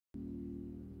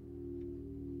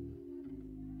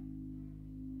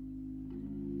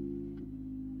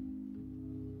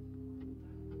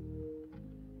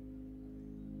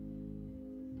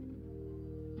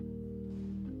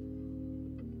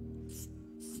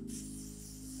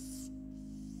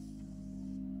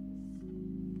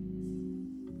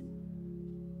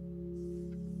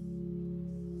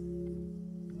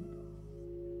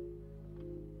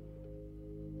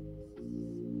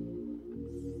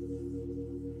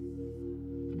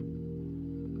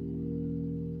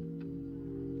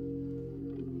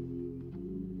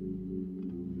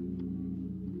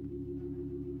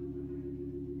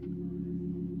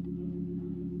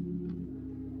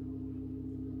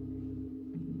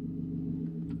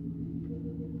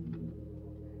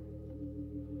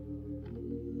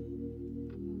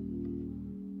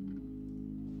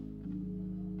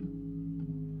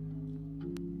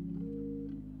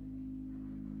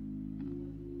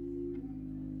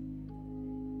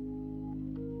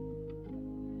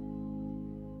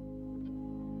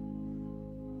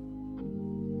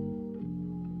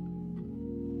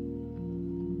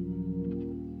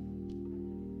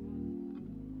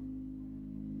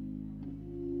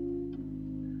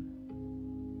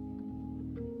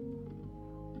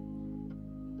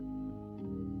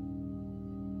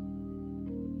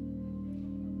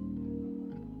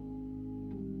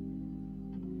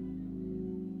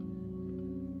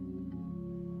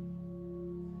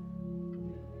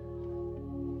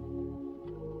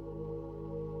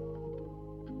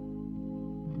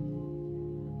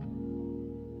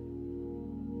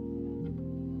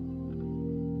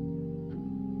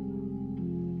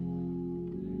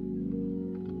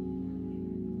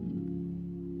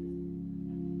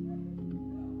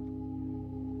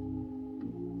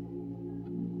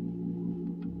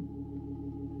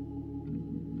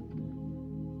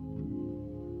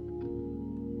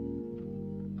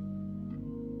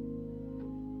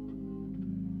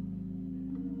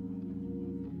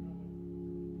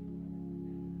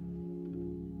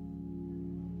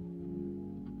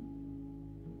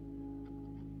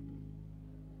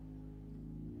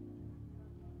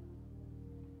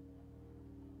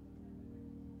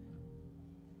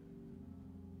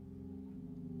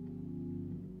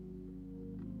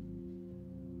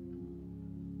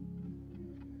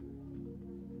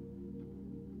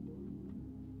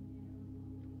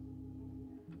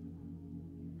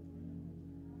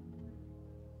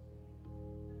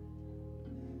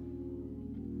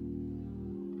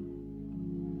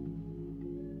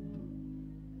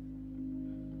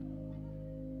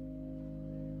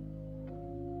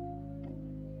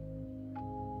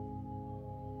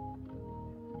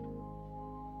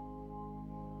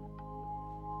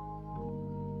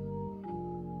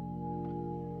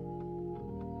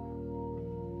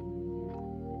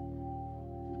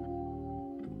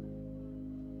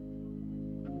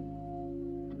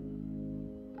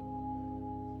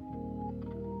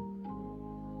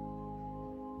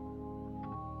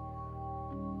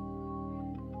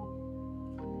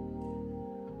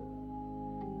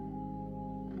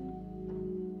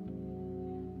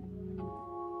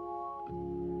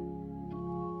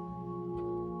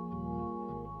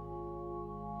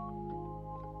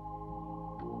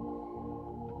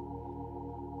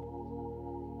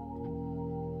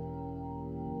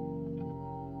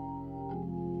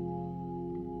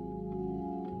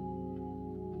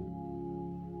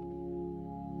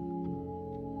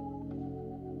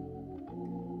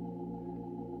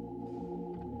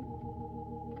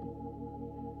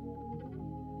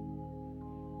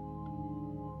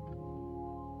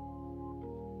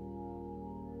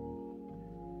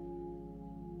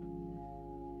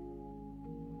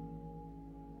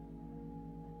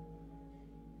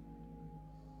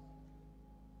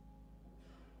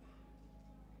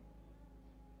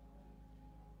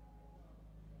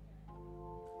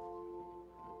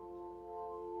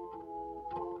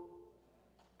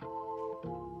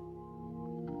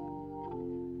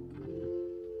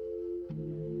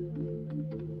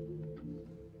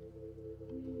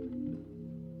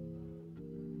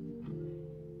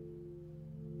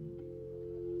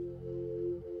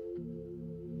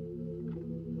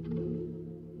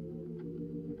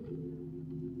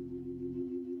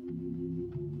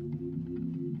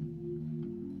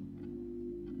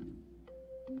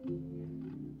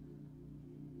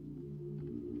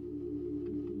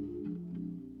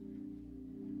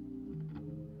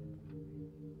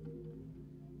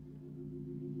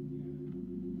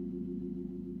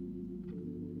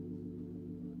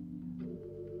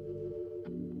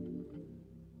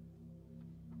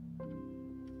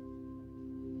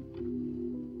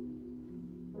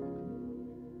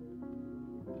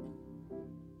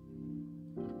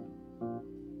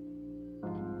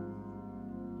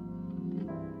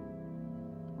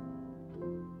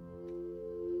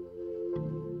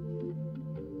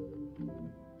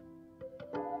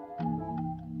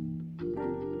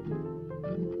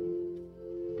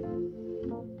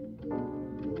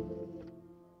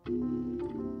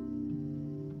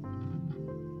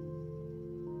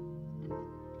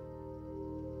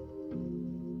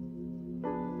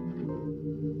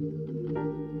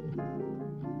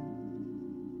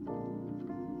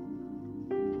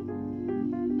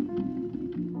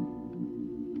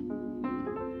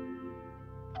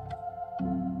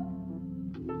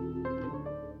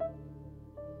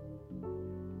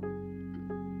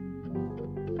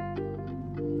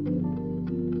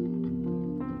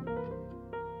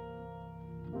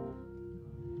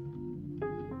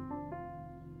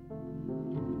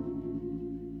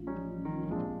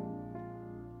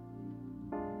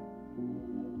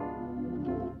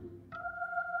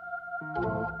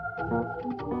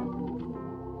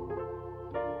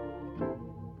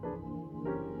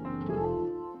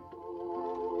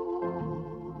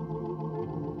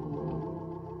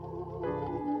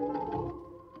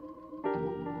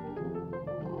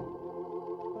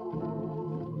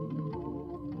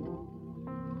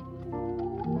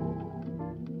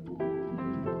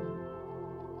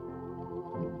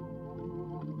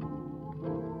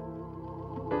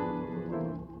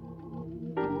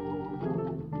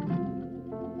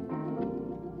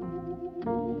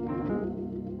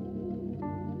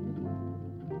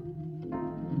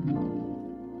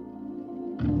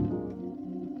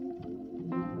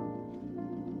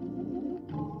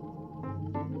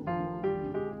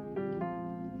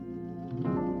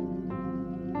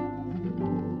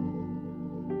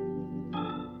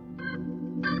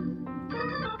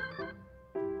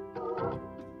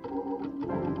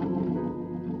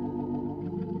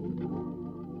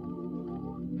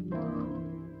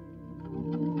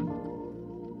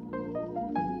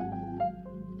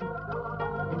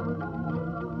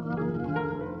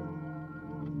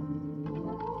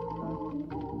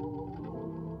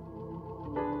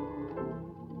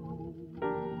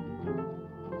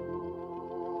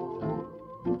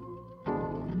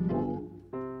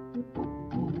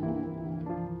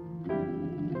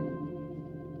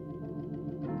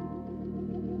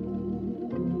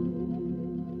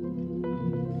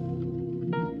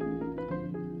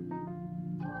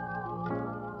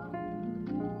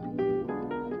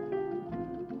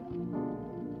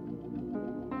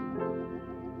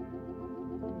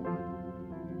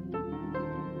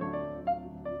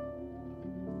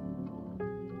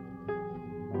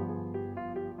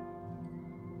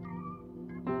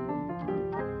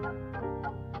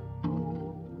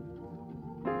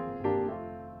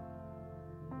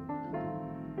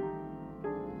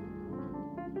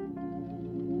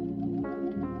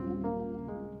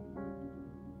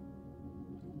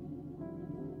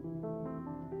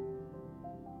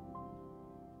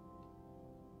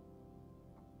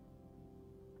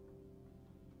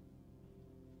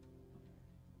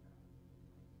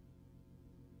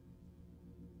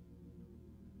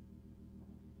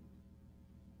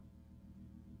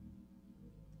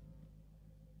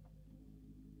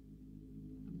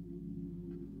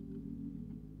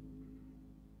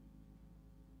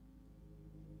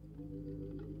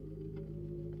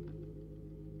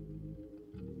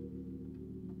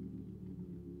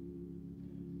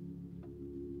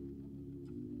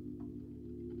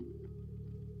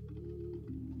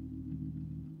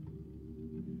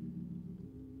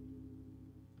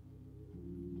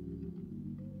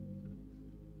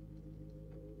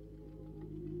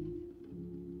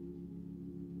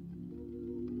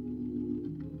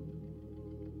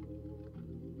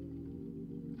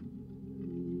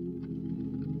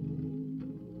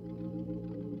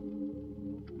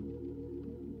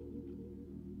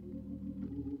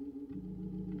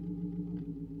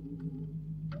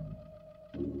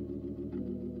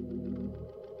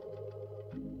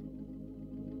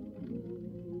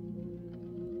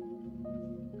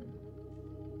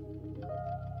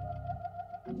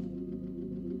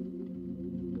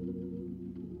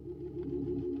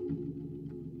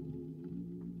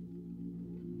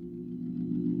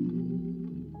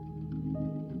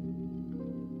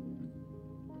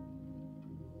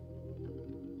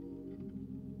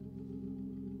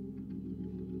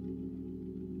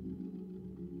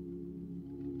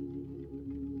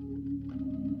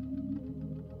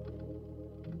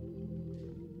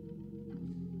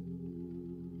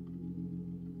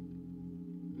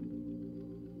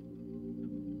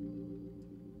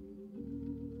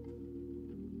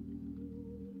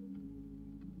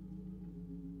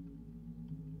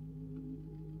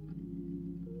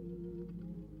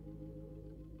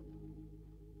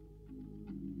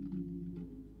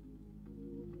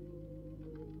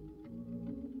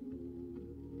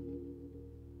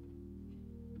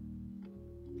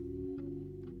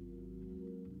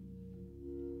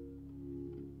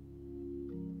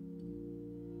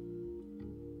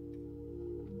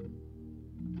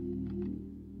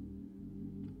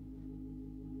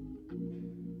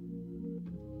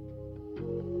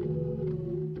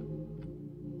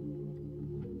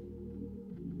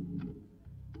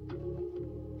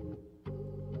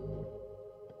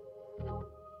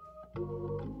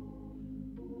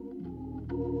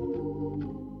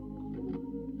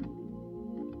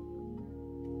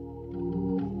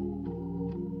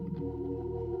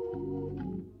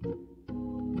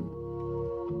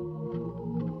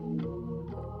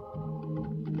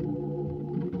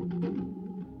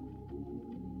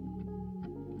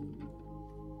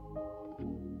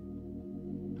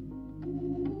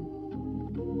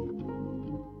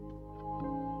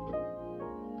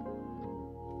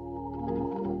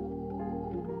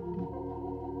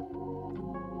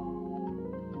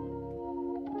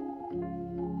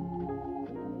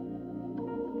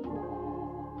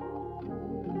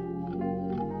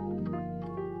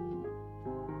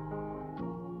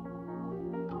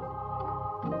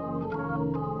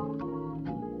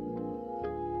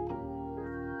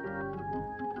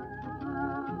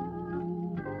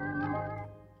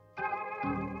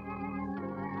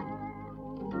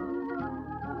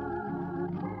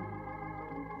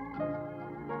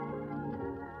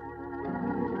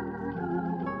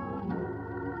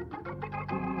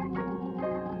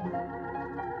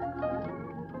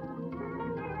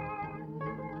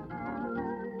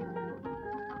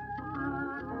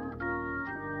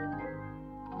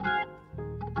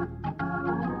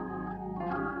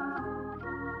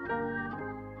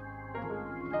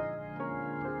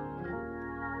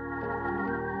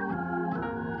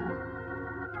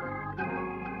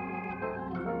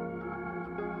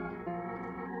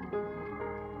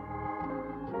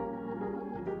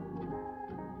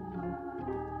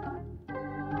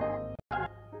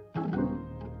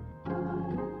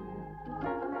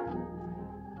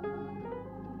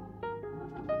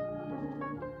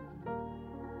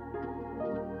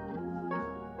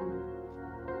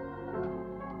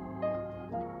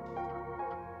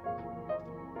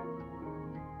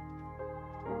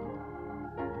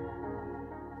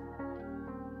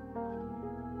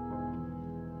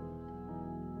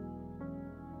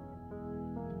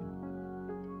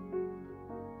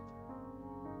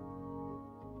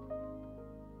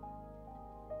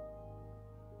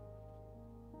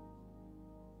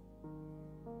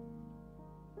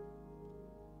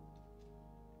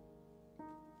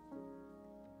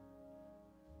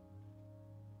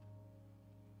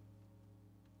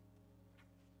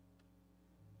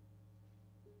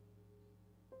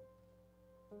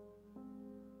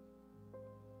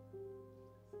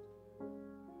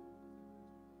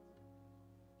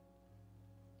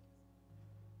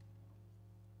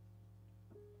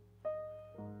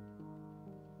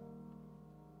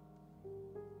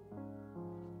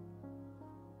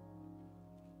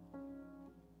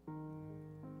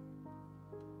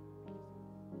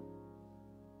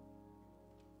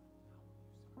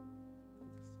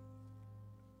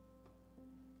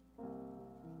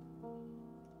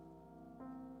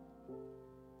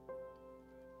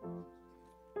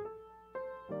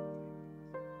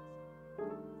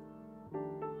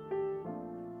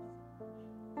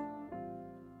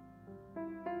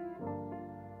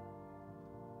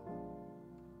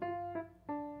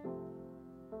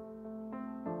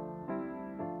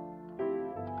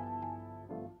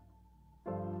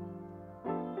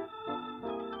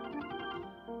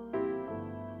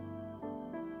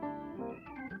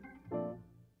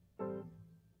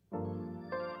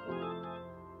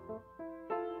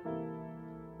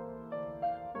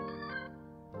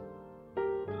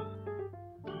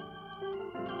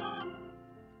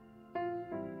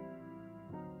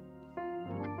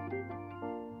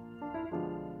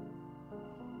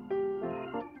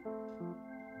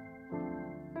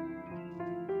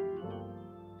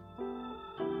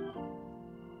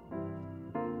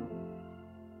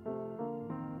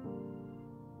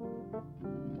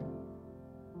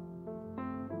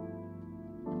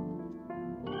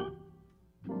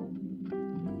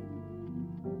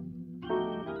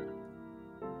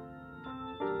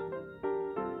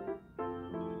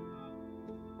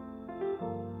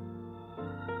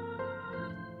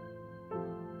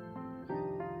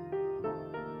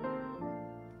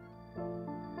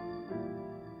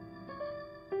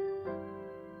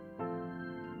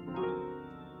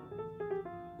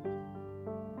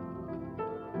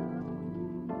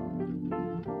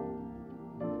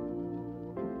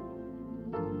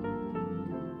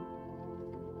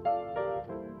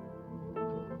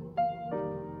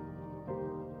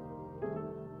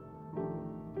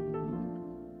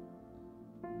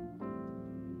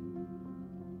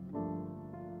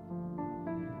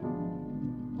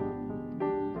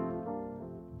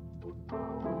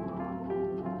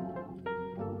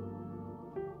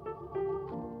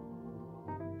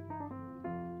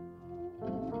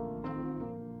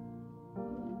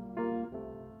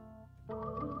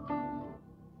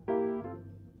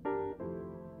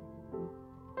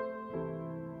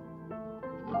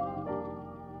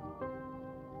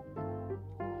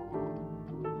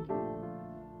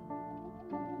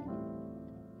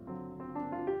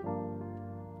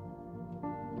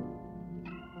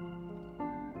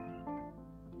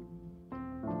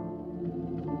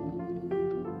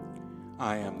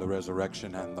I am the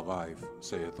resurrection and the life,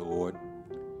 saith the Lord.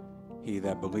 He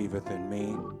that believeth in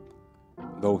me,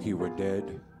 though he were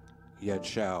dead, yet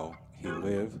shall he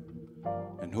live.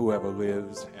 And whoever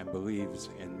lives and believes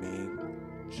in me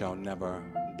shall never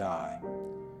die.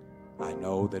 I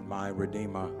know that my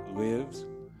Redeemer lives,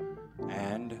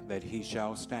 and that he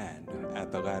shall stand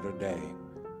at the latter day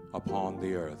upon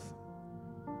the earth.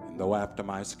 And though after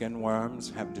my skin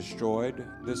worms have destroyed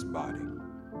this body,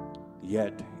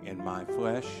 yet in my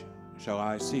flesh shall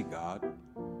I see God,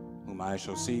 whom I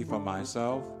shall see for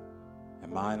myself,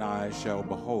 and mine eyes shall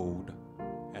behold,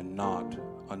 and not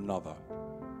another.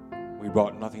 We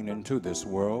brought nothing into this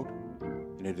world,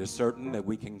 and it is certain that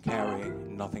we can carry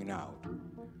nothing out.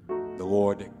 The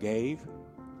Lord gave,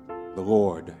 the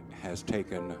Lord has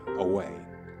taken away.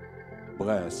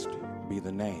 Blessed be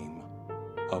the name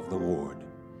of the Lord.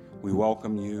 We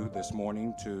welcome you this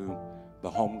morning to the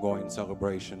homegoing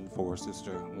celebration for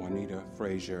Sister Juanita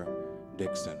Frazier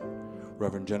Dixon.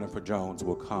 Reverend Jennifer Jones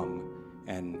will come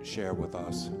and share with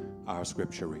us our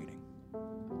scripture reading.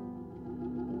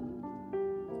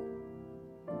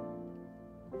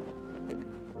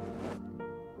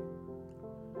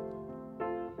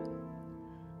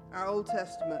 Our Old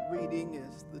Testament reading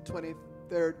is the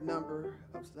 23rd number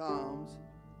of Psalms.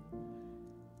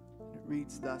 It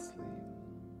reads thusly: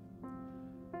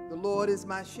 The Lord is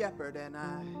my shepherd, and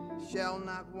I shall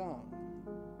not want.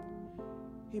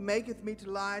 He maketh me to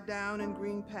lie down in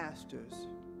green pastures.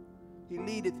 He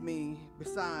leadeth me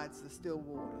besides the still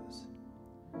waters.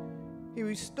 He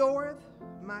restoreth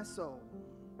my soul.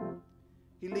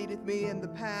 He leadeth me in the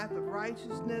path of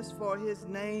righteousness for his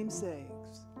name's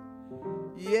sakes.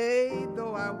 Yea,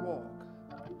 though I walk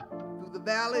through the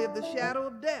valley of the shadow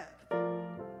of death,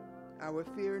 I will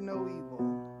fear no evil.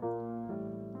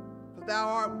 For thou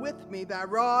art with me, thy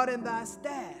rod and thy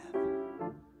staff,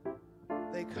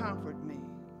 they comfort me.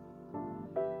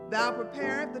 Thou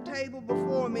preparest the table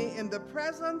before me in the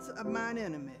presence of mine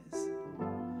enemies.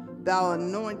 Thou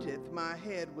anointest my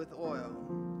head with oil.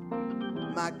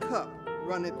 My cup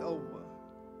runneth over.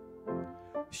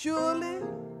 Surely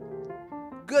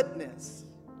goodness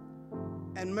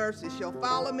and mercy shall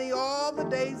follow me all the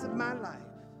days of my life,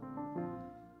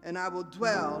 and I will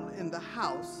dwell in the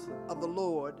house of the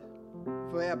Lord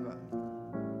forever.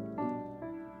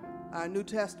 Our New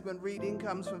Testament reading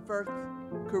comes from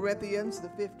 1 Corinthians, the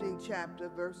 15th chapter,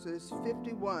 verses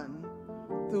 51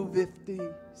 through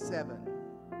 57.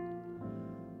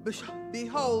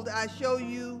 Behold, I show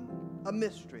you a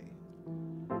mystery.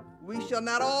 We shall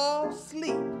not all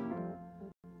sleep,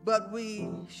 but we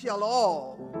shall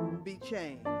all be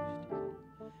changed.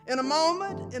 In a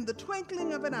moment, in the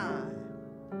twinkling of an eye,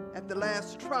 at the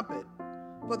last trumpet,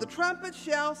 for the trumpet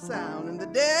shall sound, and the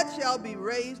dead shall be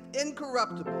raised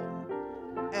incorruptible,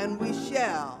 and we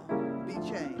shall be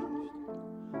changed.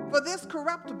 For this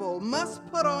corruptible must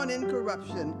put on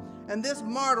incorruption, and this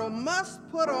mortal must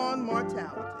put on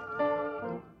mortality.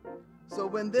 So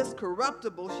when this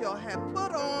corruptible shall have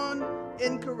put on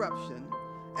incorruption,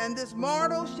 and this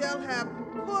mortal shall have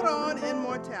put on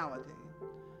immortality,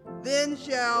 then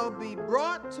shall be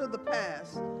brought to the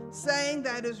pass, saying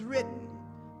that is written,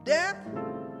 death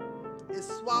is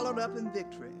swallowed up in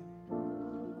victory.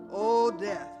 O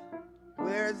death,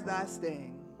 where is thy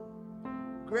sting?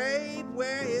 Grave,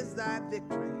 where is thy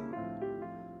victory?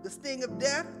 The sting of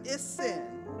death is sin,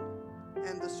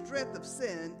 and the strength of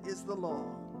sin is the law.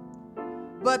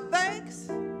 But thanks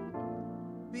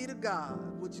be to God,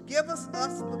 which giveth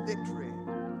us the victory,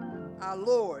 our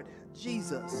Lord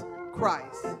Jesus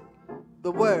Christ,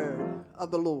 the word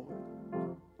of the Lord.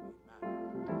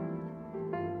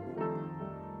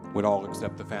 Would all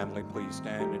except the family please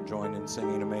stand and join in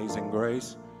singing Amazing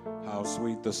Grace? How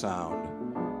sweet the sound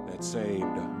that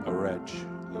saved a wretch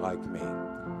like me.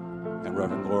 And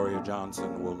Reverend Gloria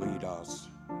Johnson will lead us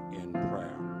in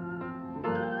prayer.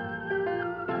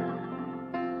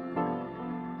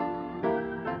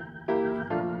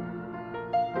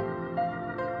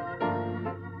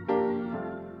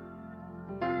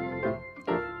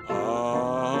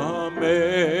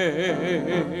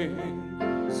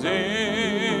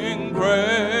 Amazing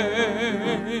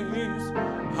grace,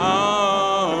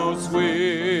 how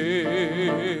sweet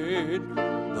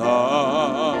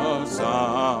the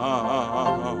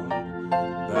sound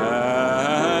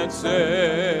that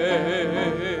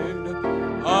saved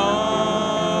a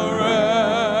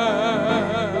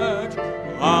wretch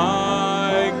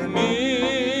like me.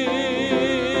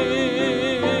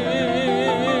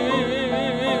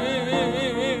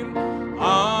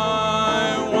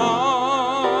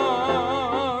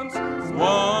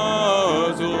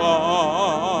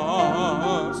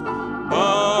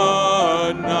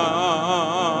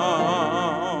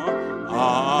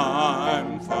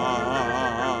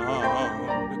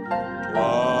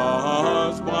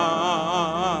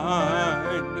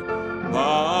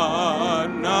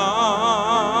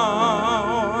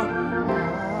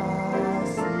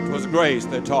 Grace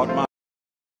that taught my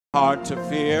heart to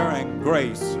fear, and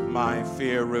grace my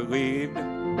fear relieved.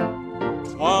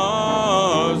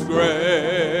 'Twas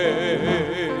grace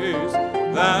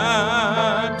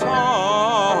that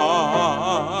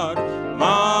taught my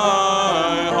heart to fear,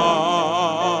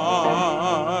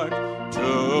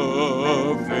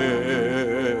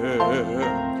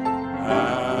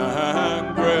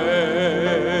 and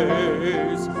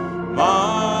grace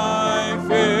my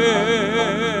fear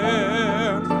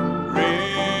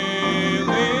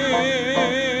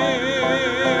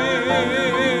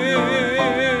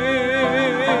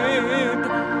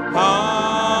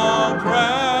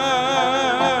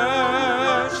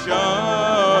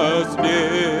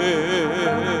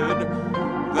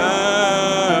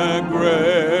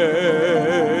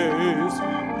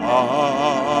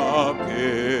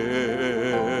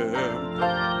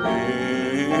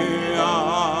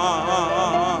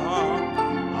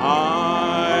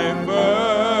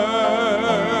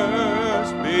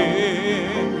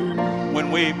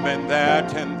been there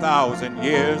 10,000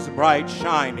 years, bright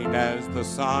shining as the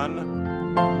sun.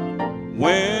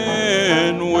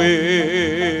 When we've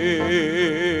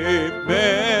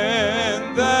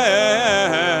been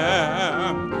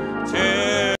there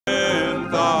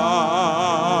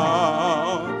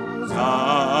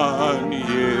 10,000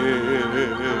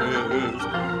 years,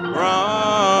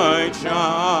 bright shining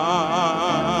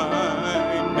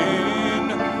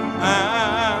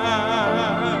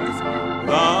as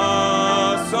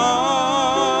the sun,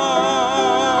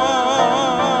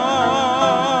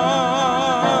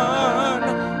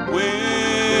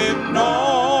 with no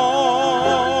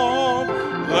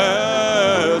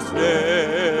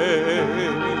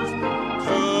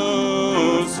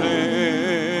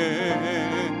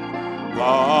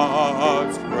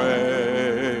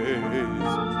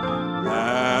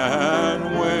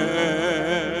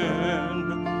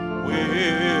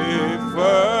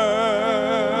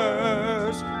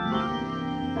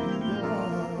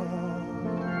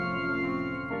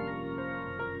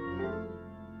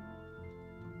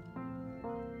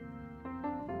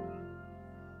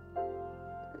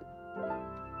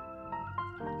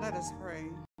Let us pray.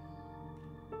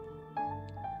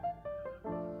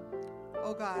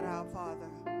 Oh God, our Father,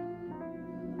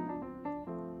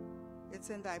 it's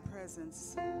in thy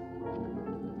presence,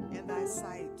 in thy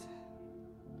sight,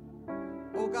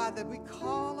 oh God, that we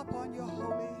call upon your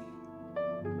holy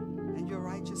and your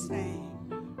righteous name.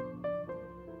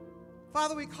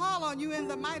 Father, we call on you in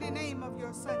the mighty name of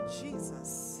your Son,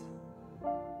 Jesus,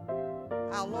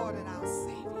 our Lord and our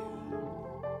Savior.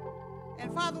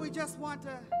 And Father, we just want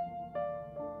to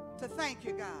thank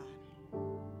you, God.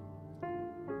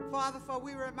 Father, for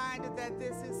we reminded that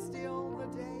this is still the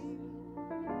day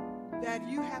that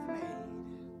you have made.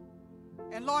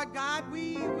 And Lord God,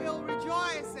 we will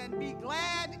rejoice and be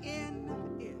glad in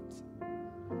it.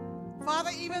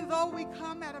 Father, even though we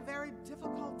come at a very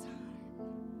difficult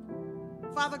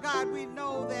time, Father God, we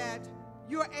know that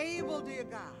you're able, dear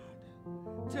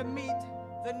God, to meet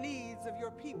the needs of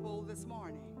your people this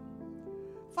morning.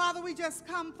 Father, we just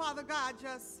come, Father God,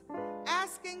 just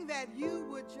asking that you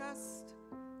would just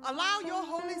allow your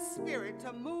Holy Spirit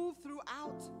to move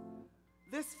throughout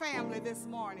this family this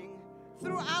morning,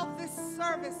 throughout this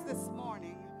service this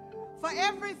morning, for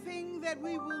everything that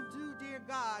we will do, dear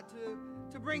God,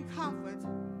 to bring comfort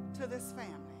to this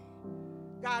family.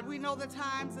 God, we know the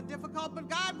times are difficult, but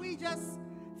God, we just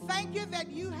thank you that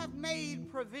you have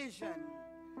made provision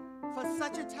for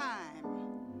such a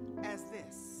time as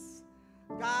this.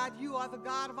 God, you are the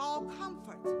God of all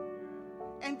comfort.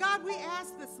 And God, we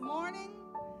ask this morning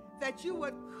that you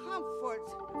would comfort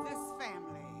this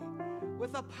family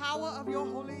with the power of your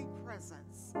holy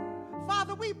presence.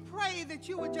 Father, we pray that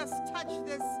you would just touch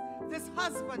this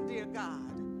husband, dear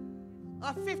God,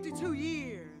 of 52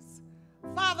 years.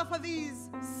 Father, for these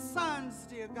sons,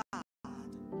 dear God,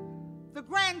 the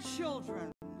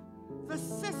grandchildren, the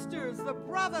sisters, the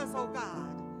brothers, oh God,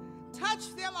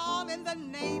 touch them all in the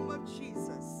name of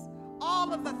Jesus.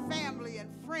 All of the family and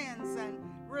friends and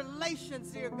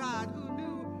relations, dear God, who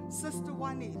knew Sister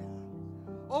Juanita.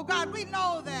 Oh God, we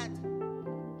know that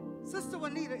Sister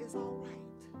Juanita is all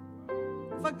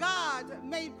right. For God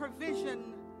made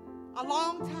provision a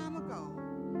long time ago,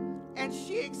 and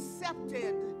she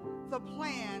accepted the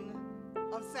plan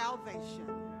of salvation.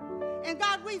 And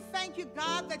God, we thank you,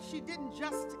 God, that she didn't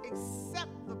just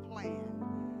accept the plan,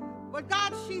 but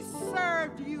God, she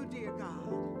served you, dear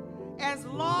God, as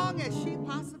long as she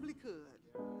possibly could.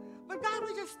 But God,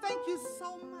 we just thank you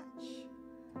so much,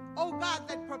 oh God,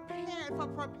 that preparing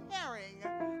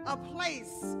a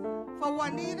place for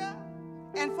Juanita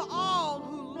and for all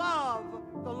who love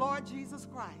the Lord Jesus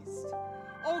Christ.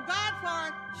 Oh God,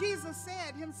 for Jesus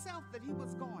said himself that he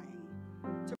was going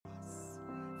to us,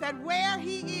 that where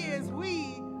he is,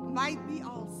 we might be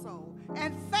also.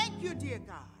 And thank you, dear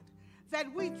God,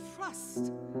 that we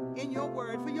trust in your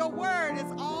word, for your word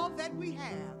is all that we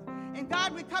have. And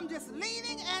God, we come just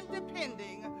leaning and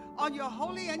depending on your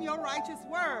holy and your righteous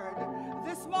word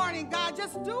this morning. God,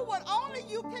 just do what only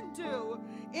you can do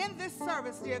in this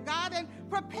service, dear God, and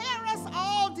prepare us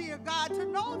all, dear God, to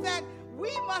know that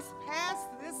we must pass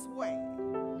this way.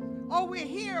 Oh, we're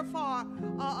here for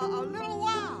a little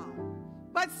while,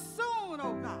 but soon,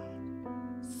 oh God,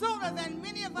 sooner than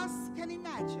many of us can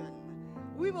imagine,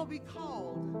 we will be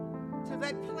called to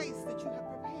that place that you have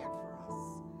prepared for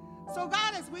us. So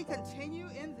God, as we continue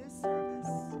in this service,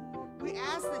 we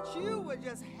ask that you would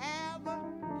just have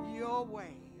your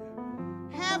way.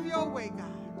 Have your way,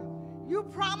 God. You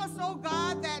promise, oh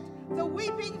God, that the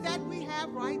weeping that we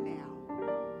have right now,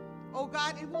 oh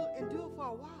God, it will endure for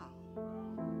a while.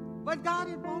 But God,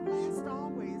 it won't last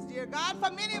always, dear God.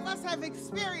 For many of us have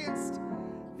experienced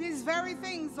these very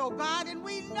things, oh God, and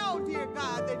we know, dear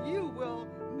God, that you will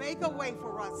make a way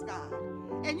for us, God.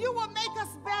 And you will make us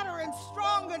better and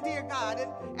stronger, dear God,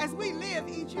 as we live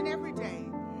each and every day.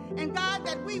 And God,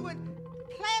 that we would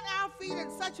plant our feet in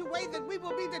such a way that we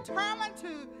will be determined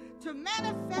to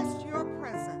manifest your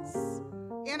presence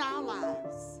in our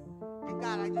lives. And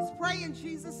God, I just pray in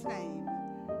Jesus' name,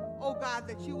 oh God,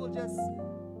 that you will just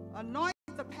anoint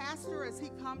the pastor as he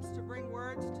comes to bring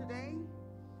words today.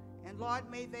 And Lord,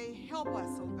 may they help us,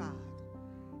 oh God,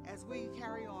 as we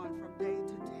carry on from day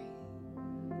to day.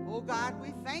 Oh God,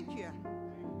 we thank you.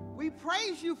 We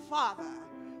praise you, Father.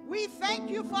 We thank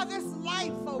you for this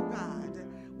life, oh God.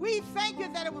 We thank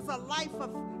you that it was a life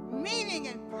of meaning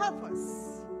and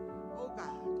purpose, oh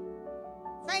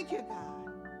God. Thank you,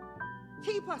 God.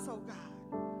 Keep us, oh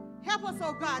God. Help us,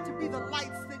 oh God, to be the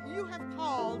lights that you have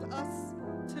called us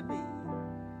to be.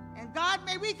 And God,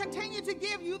 may we continue to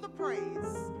give you the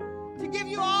praise, to give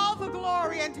you all the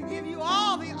glory, and to give you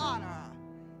all the honor.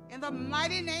 In the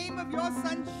mighty name of your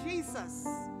Son, Jesus,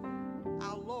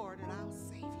 our Lord and our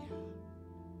Savior.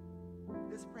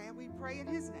 This prayer And we pray in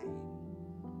his name.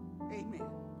 Amen.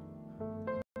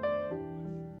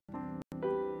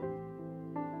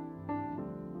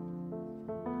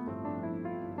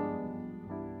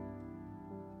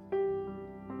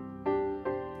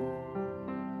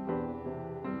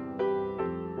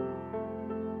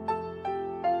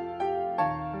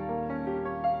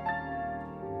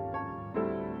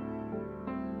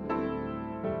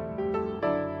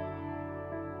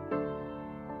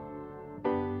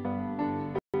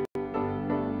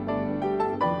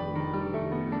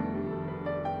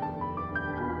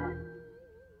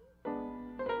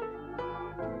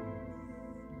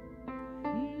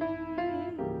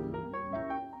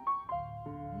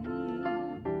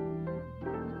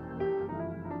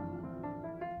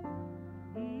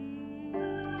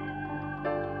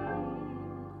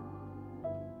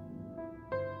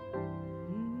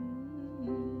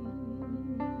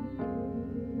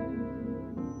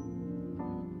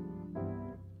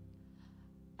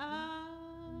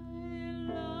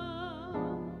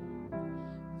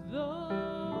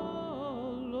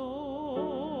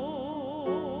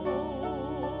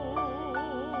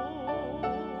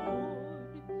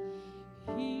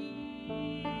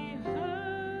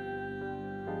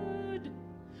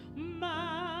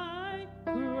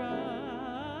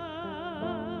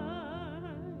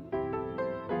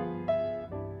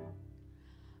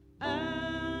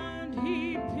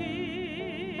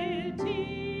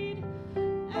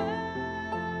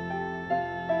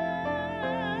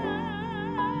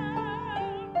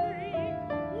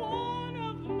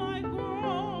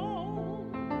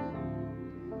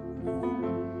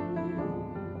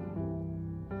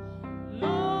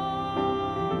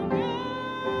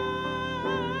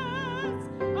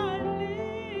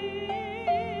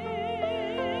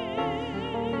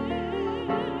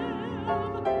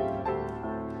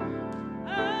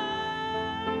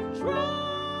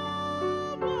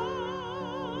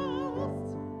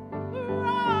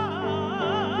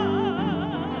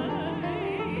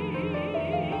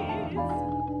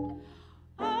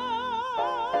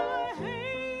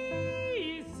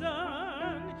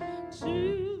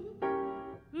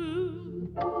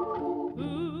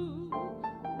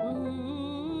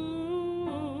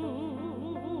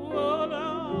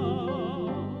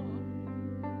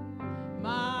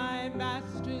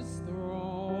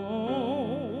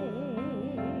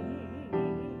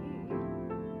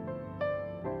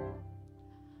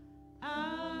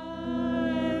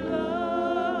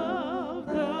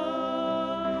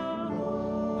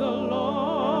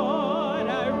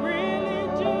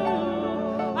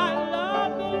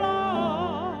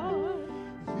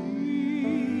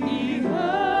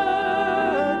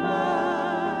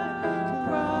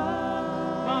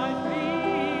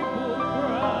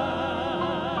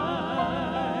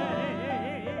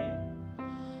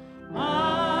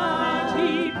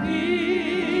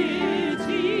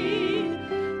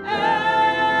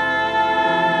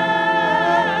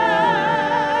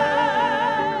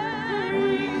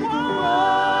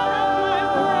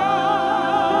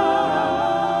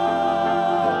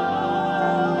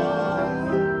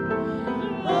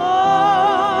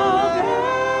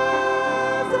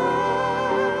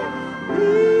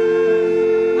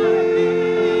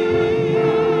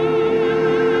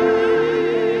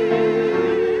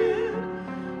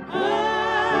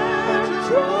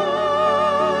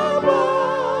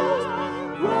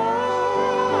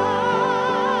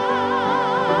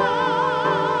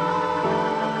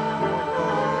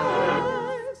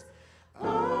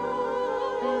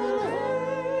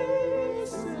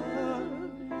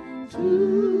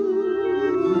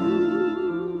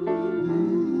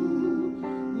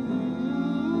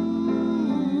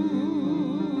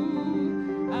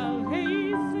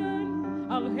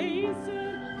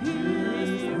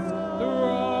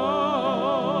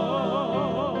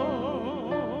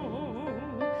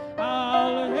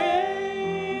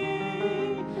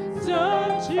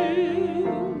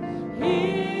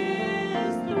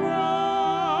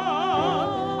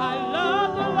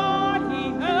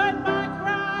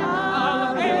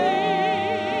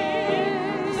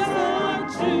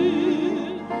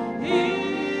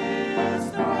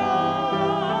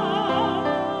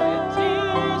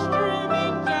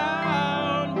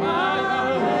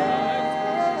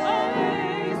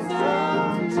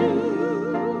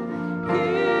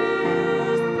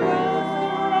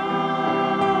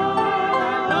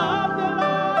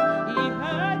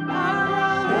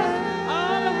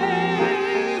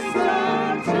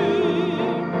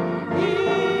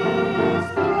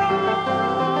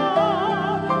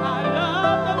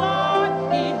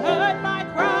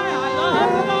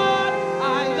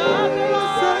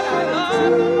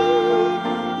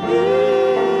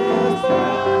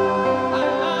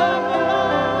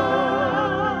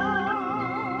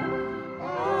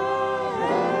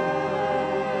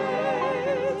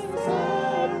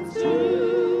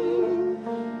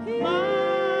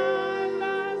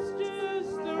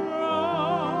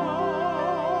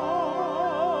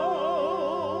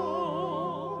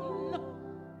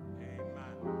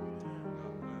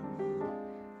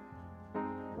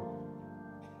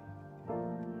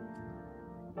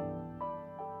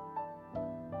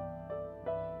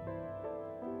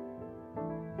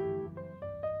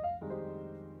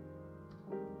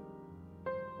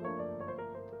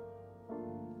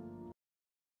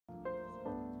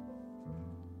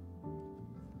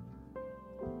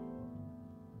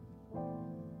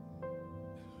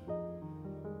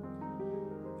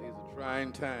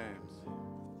 trying times,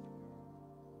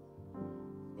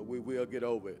 but we will get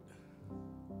over it.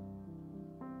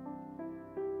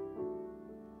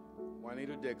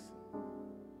 Juanita Dixon,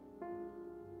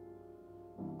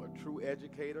 a true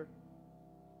educator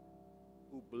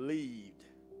who believed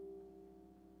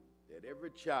that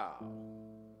every child,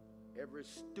 every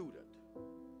student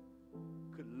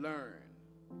could learn.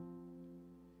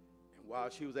 And while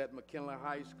she was at McKinley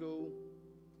High School,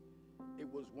 it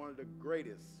was one of the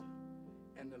greatest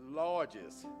and the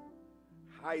largest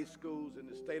high schools in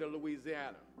the state of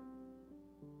Louisiana.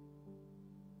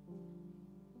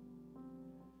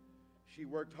 She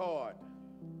worked hard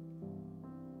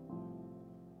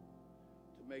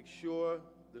to make sure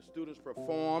the students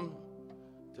performed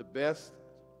to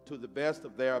the best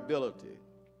of their ability.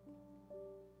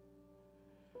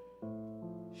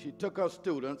 She took her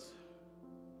students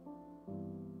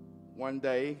one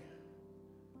day,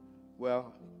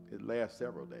 well, it lasts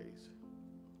several days.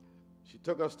 She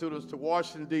took her students to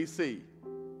Washington, D.C.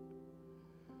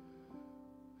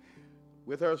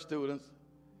 with her students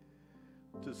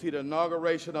to see the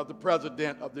inauguration of the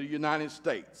President of the United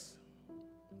States.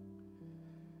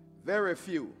 Very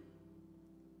few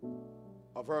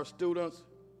of her students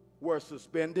were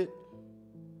suspended.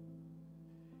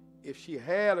 If she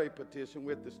had a petition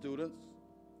with the students,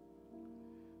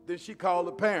 then she called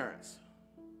the parents,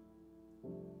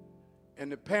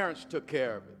 and the parents took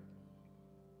care of it.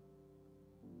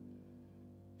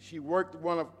 She worked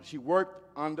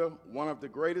under one of the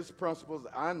greatest principals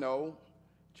I know,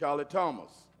 Charlie Thomas.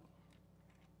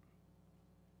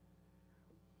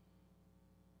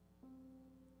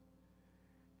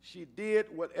 She did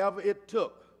whatever it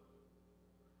took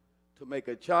to make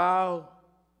a child,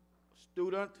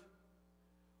 student,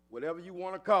 whatever you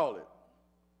want to call it,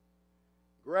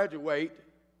 graduate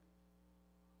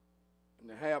and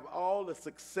to have all the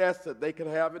success that they could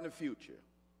have in the future.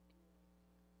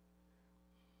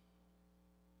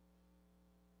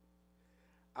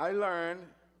 I learned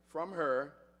from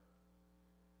her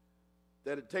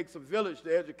that it takes a village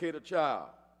to educate a child.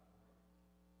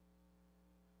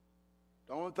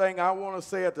 The only thing I want to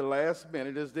say at the last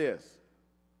minute is this.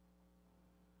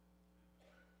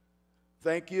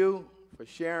 Thank you for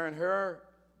sharing her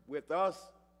with us.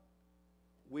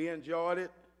 We enjoyed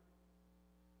it.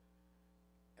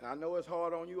 And I know it's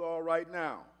hard on you all right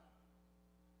now,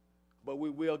 but we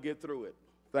will get through it.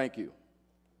 Thank you.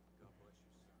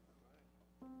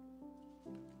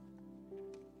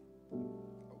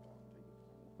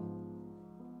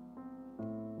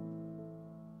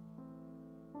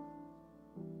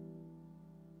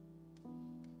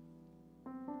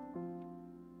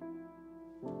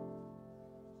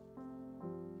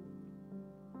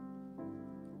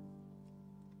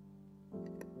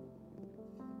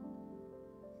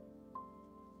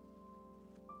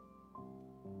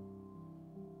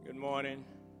 Good morning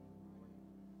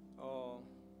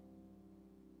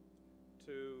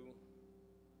to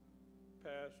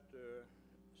Pastor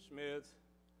Smith,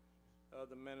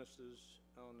 other ministers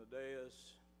on the dais,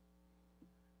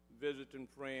 visiting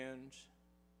friends,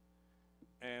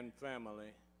 and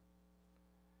family.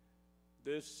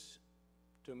 This,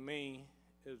 to me,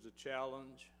 is a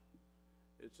challenge.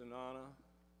 It's an honor,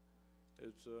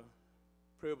 it's a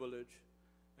privilege,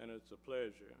 and it's a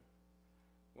pleasure.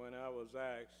 When I was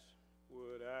asked,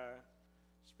 would I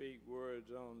speak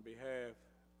words on behalf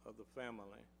of the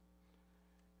family?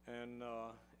 And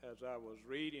as I was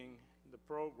reading the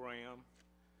program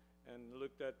and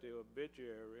looked at the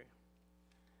obituary,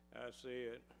 I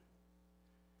said,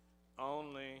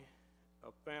 only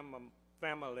a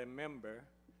family member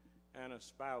and a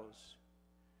spouse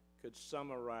could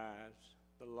summarize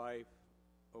the life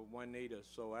of Juanita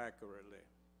so accurately.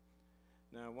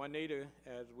 Now, Juanita,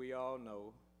 as we all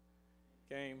know,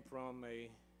 came from a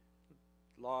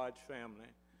large family.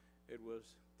 It was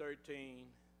 13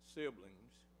 siblings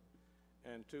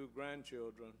and 2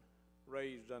 grandchildren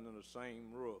raised under the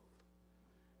same roof.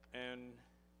 And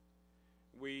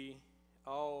we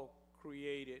all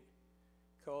created,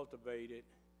 cultivated,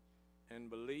 and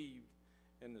believed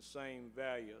in the same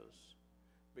values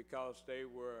because they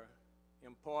were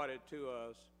imparted to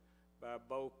us by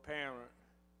both parents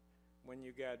when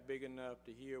you got big enough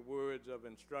to hear words of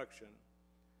instruction.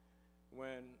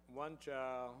 When one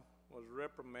child was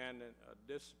reprimanded or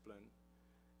disciplined,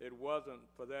 it wasn't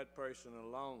for that person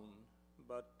alone,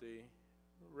 but the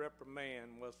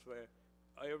reprimand was for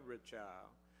every child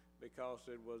because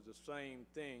it was the same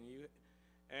thing.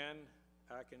 And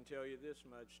I can tell you this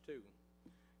much too.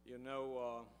 You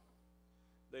know,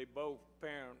 they both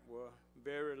parents were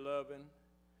very loving,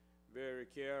 very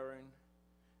caring,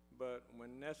 but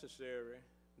when necessary,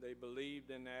 They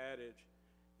believed in the adage,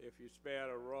 if you spare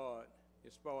the rod, you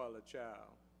spoil a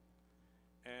child.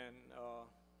 And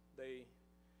they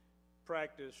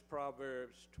practiced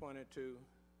Proverbs 22:6.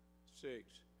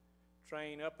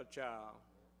 Train up a child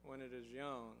when it is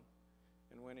young,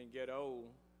 and when it get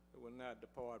old, it will not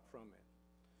depart from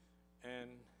it. And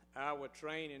our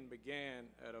training began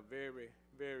at a very,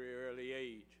 very early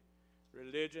age.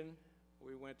 Religion,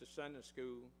 we went to Sunday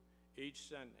school each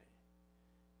Sunday.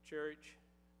 Church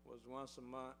was once a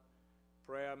month.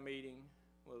 Prayer meeting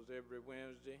was every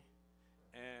Wednesday.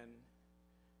 And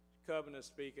covenant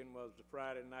speaking was the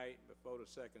Friday night before the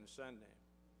second Sunday.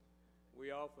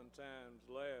 We oftentimes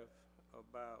laugh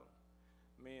about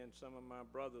me and some of my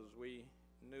brothers. We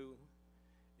knew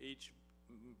each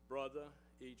brother,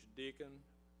 each deacon.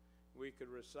 We could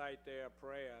recite their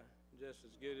prayer just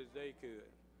as good as they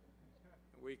could.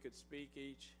 We could speak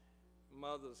each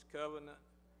mother's covenant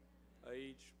or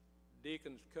each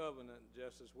deacon's covenant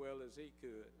just as well as he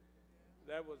could.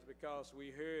 That was because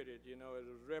we heard it, you know, it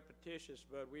was repetitious,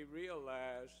 but we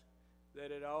realized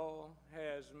that it all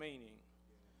has meaning.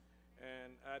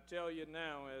 And I tell you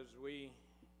now, as we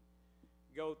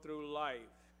go through life,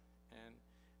 and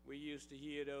we used to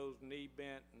hear those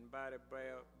knee-bent and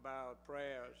body-bowed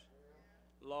prayers,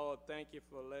 Lord, thank you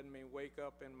for letting me wake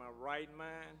up in my right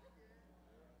mind.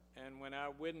 And when I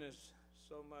witness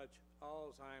so much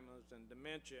Alzheimer's and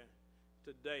dementia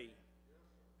today,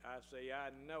 I say I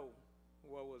know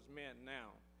what was meant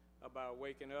now about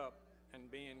waking up and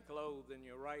being clothed in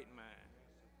your right mind.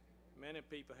 Many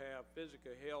people have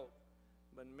physical health,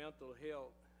 but mental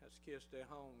health has kissed their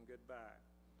home goodbye.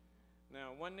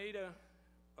 Now, Juanita,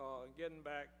 getting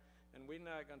back, and we're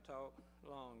not going to talk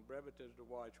long. Brevity is the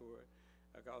watchword,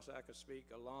 because I could speak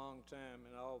a long time,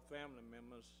 and all family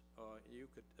members, you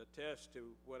could attest to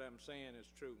what I'm saying is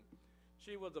true.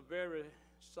 She was a very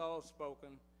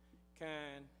soft-spoken,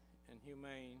 kind, and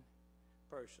humane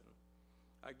person.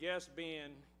 I guess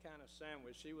being kind of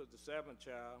sandwiched, she was the seventh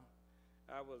child,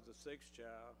 I was the sixth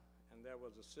child, and there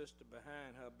was a sister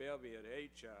behind her, Belvy, the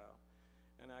eighth child.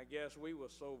 And I guess we were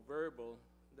so verbal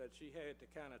that she had to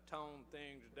kind of tone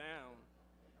things down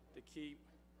to keep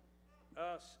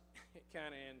us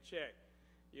kind of in check,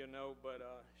 you know, but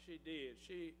she did.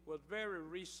 She was very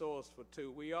resourceful,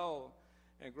 too. We all,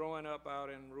 and growing up out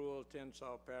in rural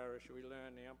Tenshaw Parish, we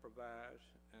learned to improvise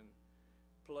and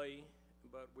play,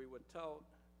 but we were taught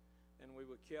and we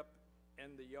were kept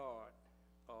in the yard.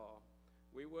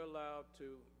 We were allowed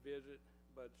to visit,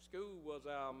 but school was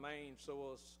our main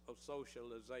source of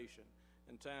socialization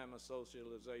and time of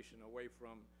socialization away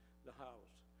from the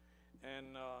house.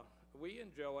 And we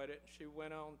enjoyed it. She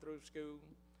went on through school.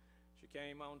 She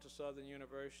came on to Southern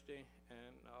University,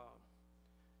 and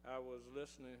I was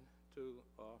listening to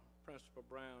Principal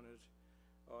Brown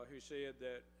as he said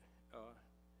that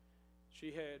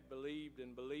she had believed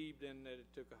in that it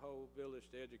took a whole village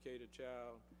to educate a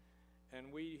child.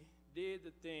 And we did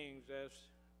the things,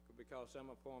 because I'm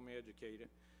a former educator,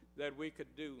 that we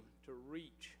could do to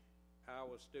reach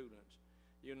our students.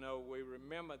 You know, we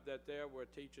remembered that there were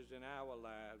teachers in our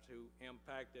lives who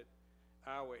impacted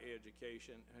our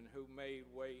education and who made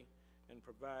way and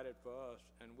provided for us.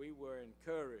 And we were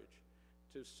encouraged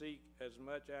to seek as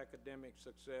much academic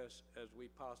success as we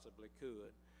possibly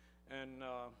could. And,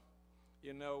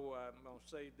 you know, I'm going to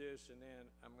say this and then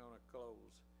I'm going to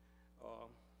close.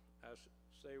 I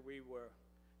say we were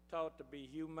taught to be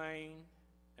humane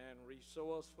and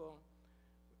resourceful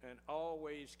and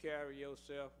always carry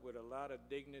yourself with a lot of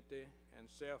dignity and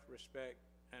self-respect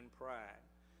and pride.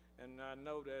 And I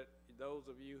know that those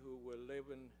of you who were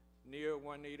living near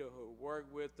Juanita, who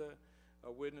worked with her,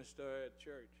 or witnessed her at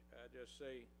church, I just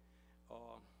say,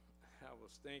 I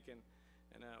was thinking,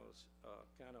 and I was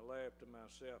kind of laughed to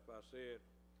myself. I said,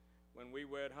 when we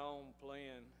were at home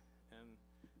playing and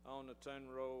on the ton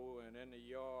road and in the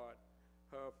yard,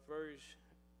 her first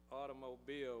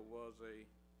automobile was a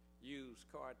used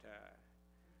car tire.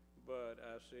 But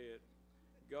I said,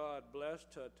 God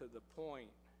blessed her to the point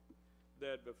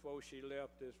that before she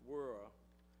left this world,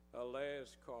 her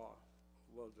last car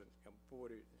was an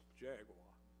imported Jaguar.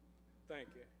 Thank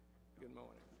you. Good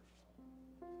morning.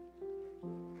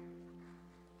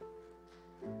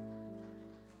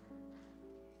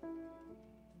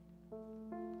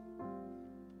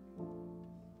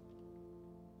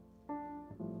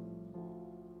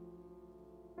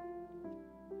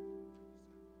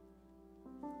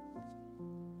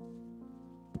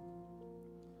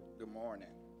 Good morning.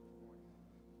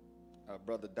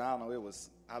 Brother Donald,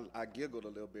 I giggled a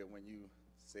little bit when you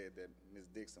said that Ms.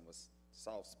 Dixon was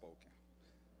soft-spoken,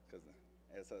 because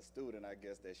as her student, I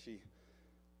guess that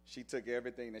she took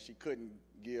everything that she couldn't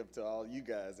give to all you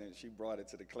guys, and she brought it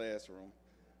to the classroom.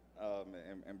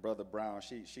 And Brother Brown,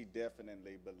 she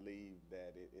definitely believed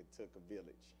that it took a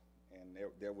village, and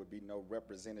there would be no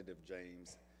Representative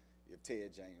James if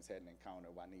Ted James hadn't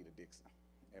encountered Juanita Dixon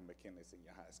at McKinley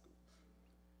Senior High School.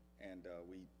 And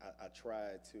I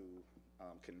tried to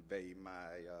convey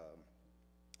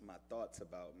my thoughts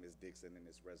about Ms. Dixon in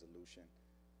this resolution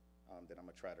that I'm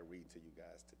going to try to read to you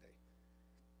guys today.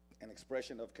 An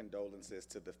expression of condolences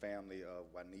to the family of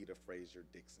Juanita Frazier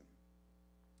Dixon.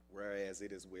 Whereas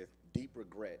it is with deep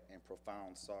regret and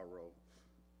profound sorrow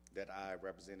that I,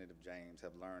 Representative James,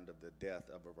 have learned of the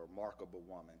death of a remarkable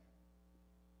woman,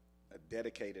 a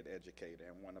dedicated educator,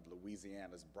 and one of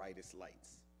Louisiana's brightest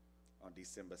lights on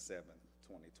December 7th,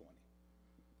 2020.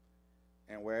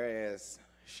 And whereas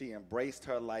she embraced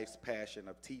her life's passion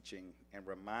of teaching and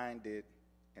remained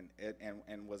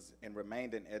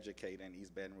an educator in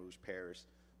East Baton Rouge Parish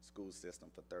school system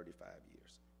for 35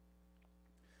 years.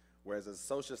 Whereas as a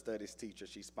social studies teacher,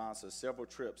 she sponsored several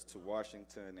trips to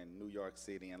Washington and New York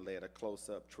City and led a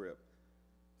close-up trip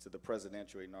to the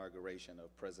presidential inauguration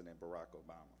of President Barack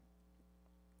Obama.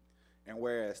 And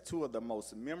whereas two of the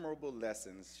most memorable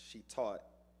lessons she taught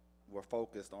were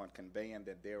focused on conveying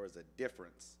that there is a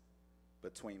difference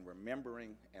between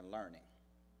remembering and learning,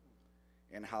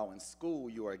 and how in school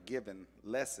you are given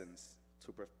lessons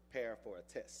to prepare for a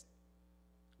test,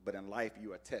 but in life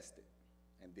you are tested,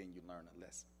 and then you learn a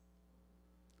lesson.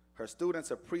 Her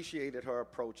students appreciated her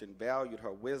approach and valued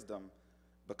her wisdom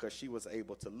because she was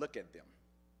able to look at them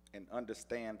and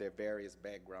understand their various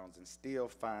backgrounds and still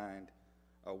find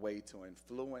a way to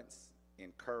influence,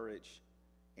 encourage,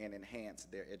 and enhance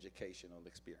their educational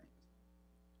experience.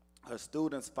 Her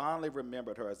students fondly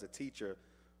remembered her as a teacher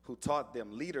who taught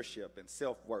them leadership and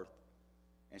self-worth,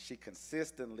 and she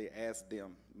consistently asked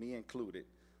them, me included,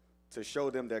 to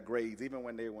show them their grades even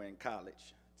when they were in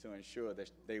college to ensure that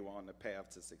they were on the path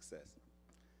to success.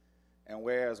 And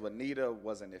whereas Juanita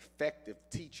was an effective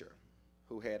teacher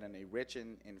who had an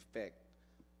enriching effect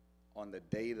on the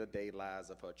day-to-day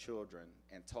lives of her children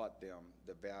and taught them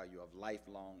the value of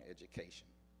lifelong education,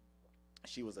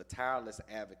 she was a tireless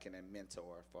advocate and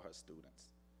mentor for her students.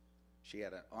 She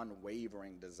had an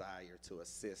unwavering desire to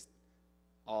assist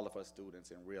all of her students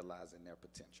in realizing their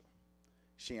potential.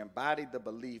 She embodied the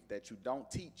belief that you don't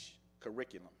teach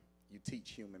curriculum, you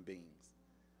teach human beings.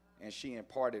 And she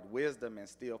imparted wisdom and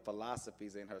instilled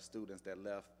philosophies in her students that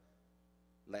left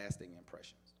lasting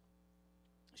impressions.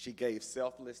 She gave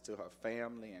selfless to her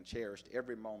family and cherished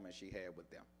every moment she had with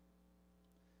them.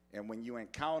 And when you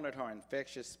encountered her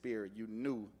infectious spirit, you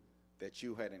knew that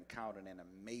you had encountered an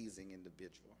amazing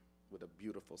individual with a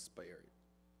beautiful spirit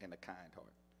and a kind heart.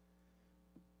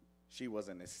 She was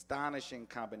an astonishing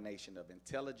combination of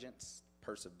intelligence,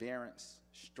 perseverance,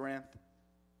 strength,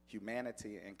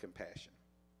 humanity, and compassion.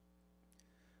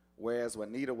 Whereas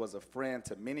Juanita was a friend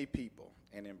to many people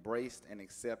and embraced and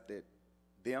accepted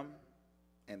them,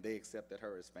 and they accepted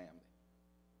her as family.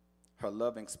 Her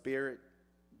loving spirit,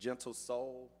 gentle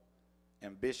soul,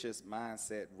 ambitious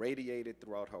mindset radiated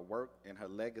throughout her work, and her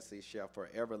legacy shall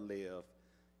forever live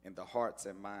in the hearts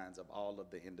and minds of all of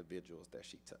the individuals that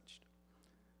she touched.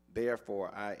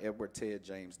 Therefore, I, Edward Ted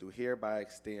James, do hereby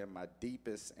extend my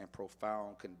deepest and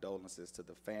profound condolences to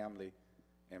the family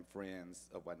and friends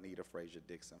of Juanita Frazier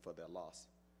Dixon for their loss,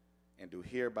 and do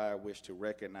hereby wish to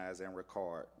recognize and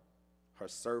record her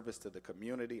service to the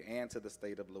community and to the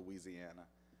state of Louisiana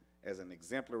as an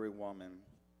exemplary woman,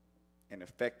 an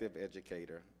effective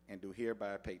educator, and do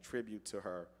hereby pay tribute to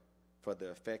her for the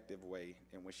effective way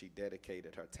in which she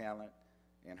dedicated her talent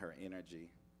and her energy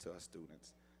to her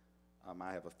students.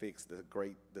 I have affixed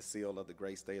the seal of the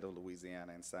great state of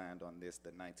Louisiana and signed on this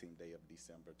the 19th day of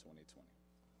December 2020.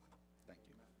 Thank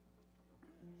you.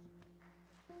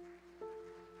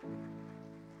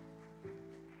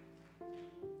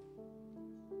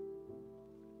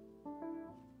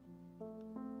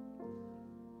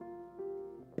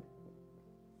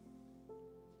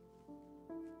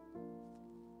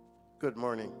 Good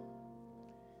morning.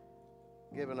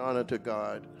 Giving honor to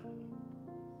God,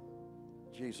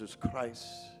 Jesus Christ,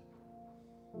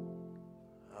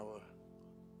 our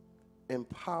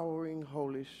empowering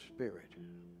Holy Spirit,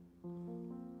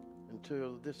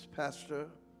 until this pastor,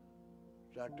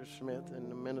 Dr. Smith, and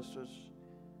the ministers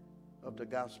of the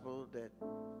gospel that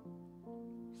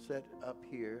set up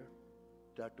here,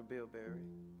 Dr. Bill Berry,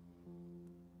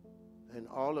 and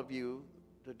all of you,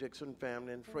 the Dixon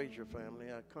family and Frazier family,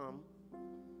 I come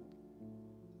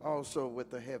also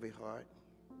with a heavy heart.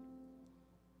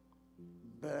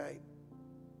 But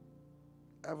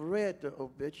I've read the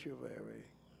obituary,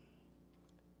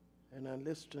 and I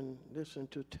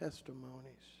listened to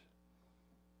testimonies.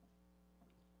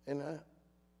 And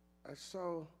I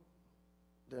saw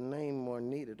the name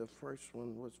Juanita. The first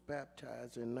one was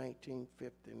baptized in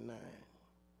 1959.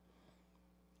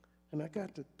 And I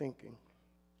got to thinking,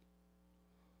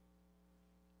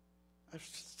 I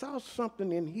saw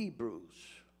something in Hebrews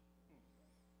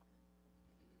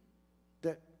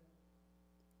that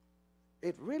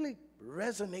it really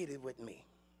resonated with me.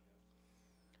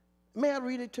 May I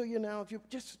read it to you now? If you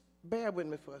just bear with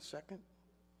me for a second.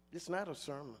 It's not a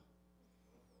sermon.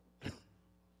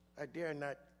 I dare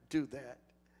not do that.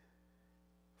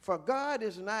 For God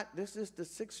is not, this is the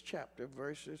 6th chapter,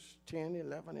 verses 10,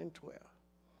 11, and 12.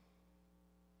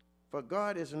 For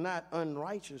God is not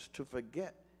unrighteous to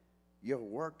forget your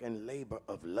work and labor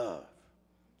of love,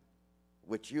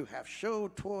 which you have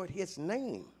showed toward his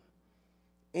name,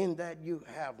 in that you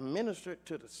have ministered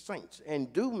to the saints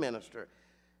and do minister.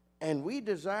 And we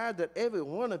desire that every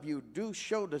one of you do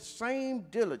show the same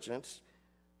diligence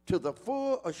to the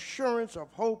full assurance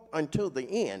of hope until the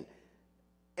end.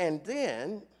 And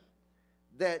then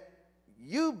that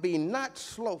you be not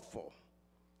slothful,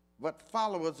 but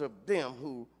followers of them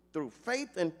who through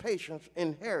faith and patience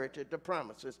inherited the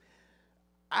promises.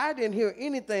 I didn't hear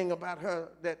anything about her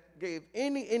that gave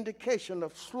any indication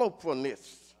of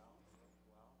slothfulness.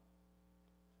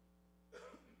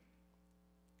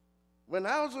 When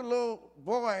I was a little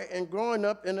boy and growing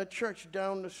up in a church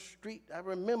down the street, I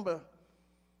remember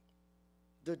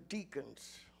the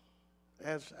deacons,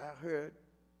 as I heard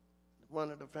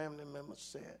one of the family members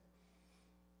said.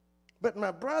 But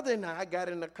my brother and I got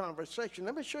in a conversation.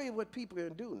 Let me show you what people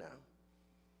can do now.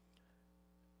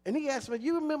 And he asked me,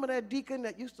 you remember that deacon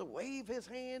that used to wave his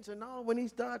hands and all when he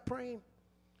started praying?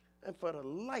 And for the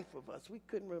life of us, we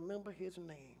couldn't remember his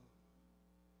name.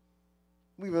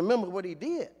 We remember what he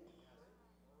did,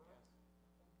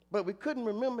 but we couldn't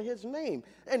remember his name.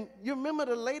 And you remember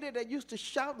the lady that used to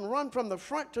shout and run from the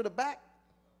front to the back?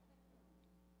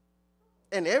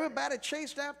 And everybody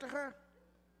chased after her?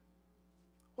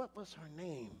 What was her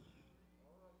name?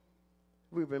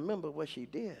 We remember what she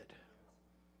did,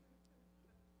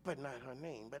 but not her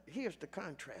name. But here's the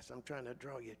contrast I'm trying to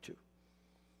draw you to.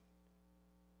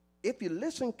 If you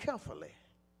listen carefully,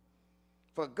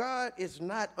 for God is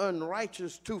not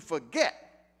unrighteous to forget.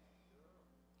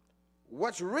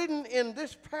 What's written in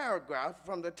this paragraph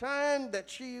from the time that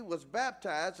she was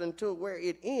baptized until where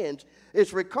it ends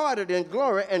is recorded in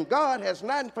glory, and God has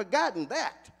not forgotten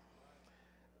that.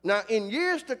 Now, in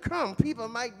years to come, people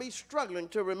might be struggling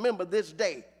to remember this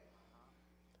day.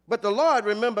 But the Lord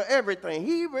remembers everything.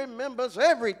 He remembers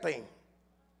everything.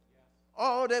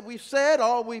 All that we've said,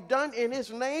 all we've done in his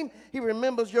name, he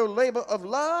remembers your labor of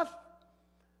love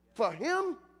for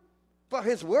him, for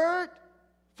his word,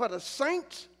 for the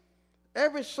saints,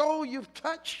 every soul you've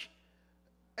touched,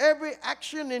 every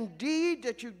action and deed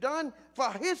that you've done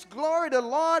for his glory. The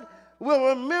Lord will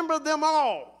remember them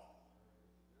all.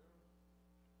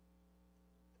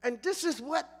 And this is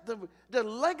what the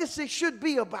legacy should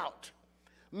be about.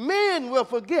 Men will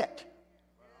forget,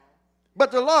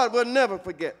 but the Lord will never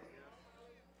forget.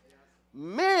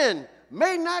 Men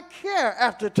may not care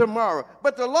after tomorrow,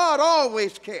 but the Lord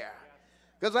always cares.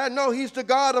 Because I know he's the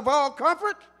God of all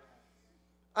comfort.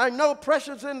 I know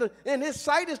precious in his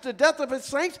sight is the death of his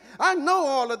saints. I know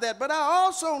all of that, but I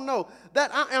also know that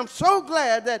I am so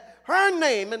glad that her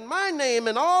name and my name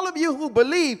and all of you who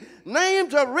believe,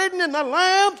 names are written in the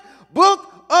Lamb's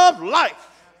book of life.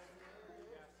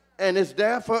 And it's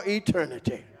there for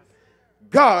eternity.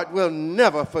 God will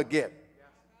never forget.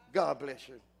 God bless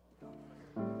you.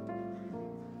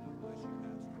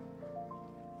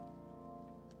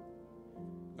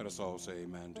 Let us all say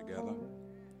amen together.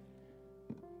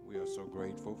 We are so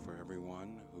grateful for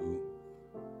everyone who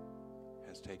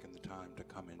has taken the time to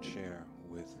come and share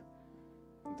with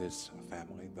this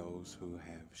family, those who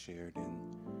have shared in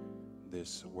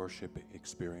this worship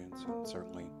experience. And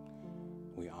certainly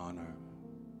we honor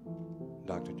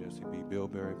Dr. Jesse B.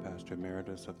 Bilberry, Pastor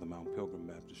Emeritus of the Mount Pilgrim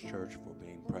Baptist Church, for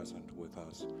being present with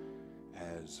us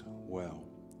as well.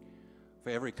 For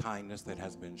every kindness that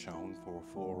has been shown, for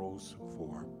florals,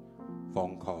 for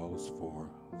phone calls, for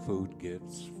food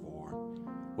gifts, for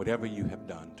whatever you have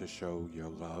done to show your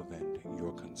love and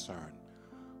your concern.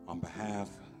 On behalf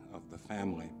of the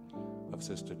family of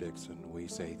Sister Dixon, we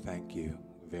say thank you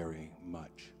very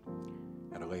much.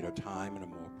 At a later time, in a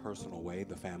more personal way,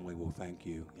 the family will thank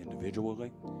you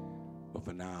individually. But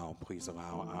for now, please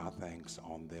allow our thanks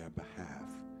on their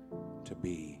behalf to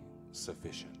be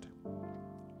sufficient.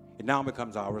 It now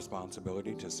becomes our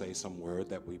responsibility to say some word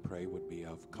that we pray would be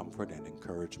of comfort and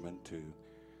encouragement to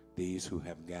these who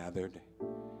have gathered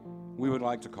we would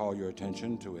like to call your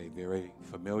attention to a very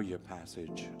familiar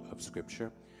passage of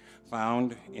Scripture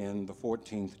found in the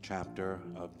 14th chapter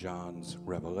of John's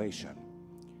Revelation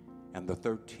and the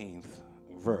 13th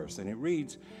verse. And it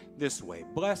reads this way: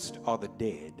 "Blessed are the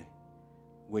dead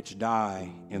which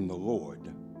die in the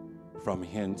Lord from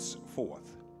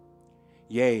henceforth.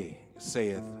 Yea,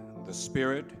 saith the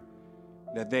Spirit,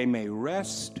 that they may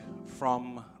rest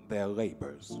from their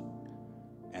labors,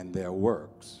 and their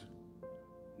works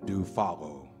do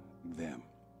follow them."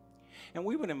 And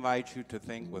we would invite you to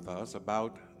think with us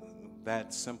about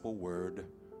that simple word,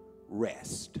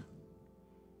 rest.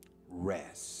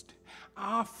 Rest.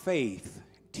 Our faith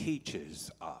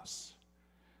teaches us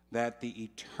that the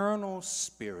eternal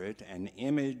spirit and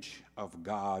image of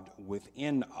God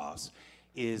within us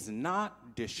is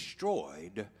not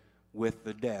destroyed with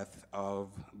the death of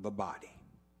the body.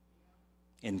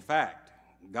 In fact,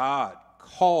 God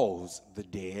calls the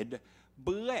dead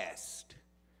blessed,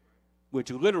 which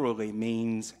literally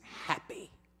means happy,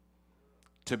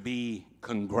 to be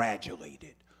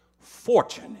congratulated,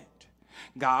 fortunate.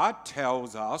 God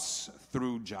tells us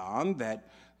through John that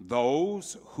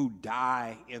those who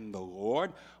die in the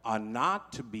Lord are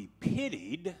not to be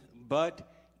pitied,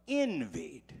 but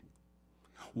envied.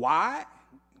 Why?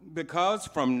 Because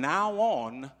from now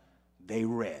on, they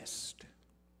rest.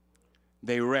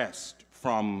 They rest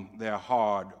from their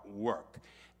hard work,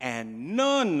 and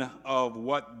none of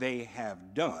what they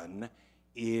have done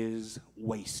is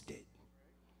wasted.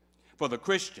 For the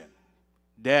Christian,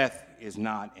 death is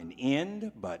not an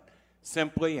end, but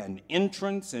simply an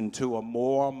entrance into a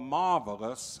more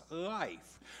marvelous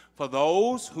life. For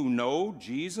those who know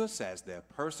Jesus as their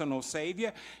personal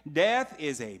Savior, death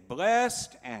is a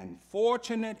blessed and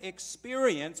fortunate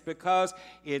experience because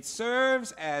it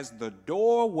serves as the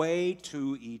doorway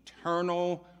to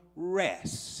eternal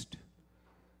rest.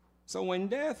 So when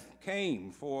death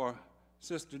came for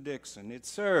Sister Dixon, it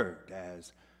served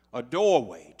as a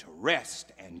doorway to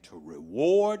rest and to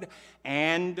reward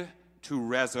and to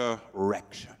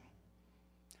resurrection.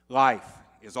 Life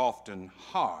is often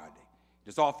hard. It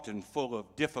is often full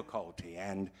of difficulty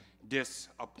and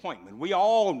disappointment. We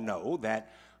all know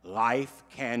that life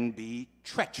can be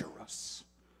treacherous,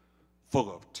 full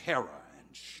of terror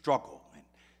and struggle and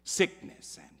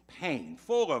sickness and pain,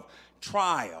 full of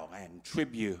trial and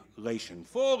tribulation,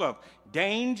 full of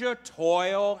danger,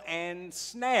 toil, and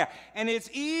snare. And it's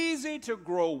easy to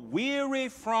grow weary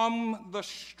from the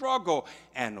struggle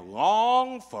and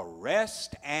long for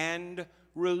rest and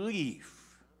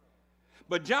relief.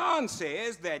 But John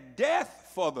says that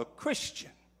death for the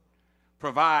Christian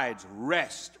provides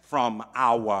rest from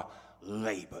our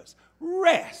labors.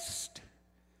 Rest.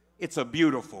 It's a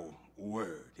beautiful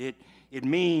word. It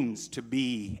means to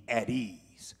be at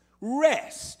ease.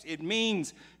 Rest, it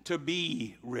means to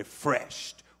be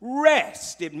refreshed.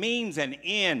 Rest, it means an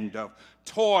end of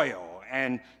toil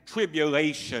and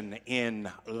tribulation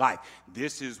in life.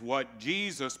 This is what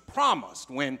Jesus promised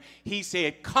when he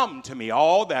said, "Come to me,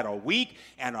 all that are weak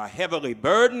and are heavily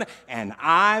burdened, and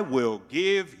I will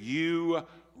give you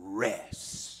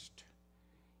rest."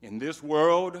 In this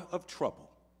world of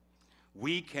trouble,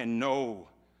 we can know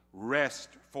rest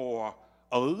for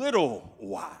a little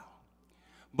while.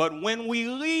 But when we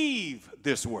leave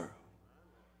this world,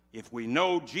 if we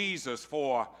know Jesus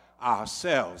for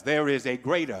ourselves, there is a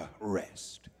greater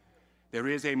rest. There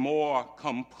is a more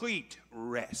complete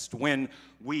rest when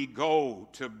we go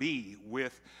to be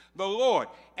with the Lord.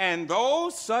 And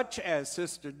those such as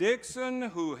Sister Dixon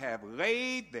who have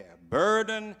laid their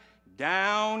burden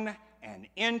down and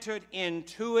entered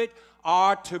into it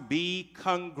are to be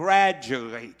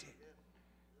congratulated.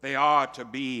 They are to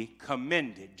be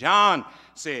commended. John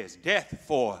says death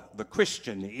for the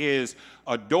Christian is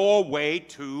a doorway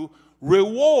to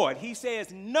reward. He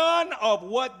says none of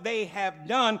what they have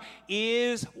done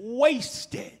is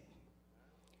wasted.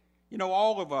 You know,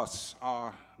 all of us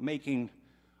are making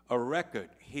a record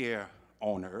here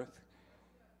on earth.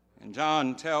 And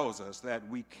John tells us that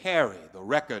we carry the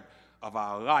record of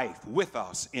our life with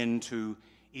us into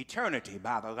eternity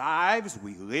by the lives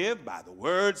we live, by the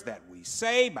words that we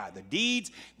say, by the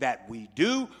deeds that we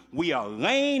do. We are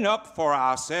laying up for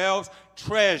ourselves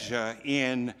treasure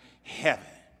in heaven.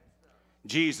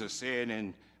 Jesus said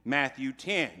in Matthew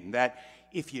 10 that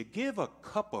if you give a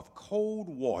cup of cold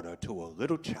water to a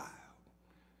little child,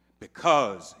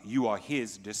 because you are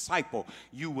his disciple,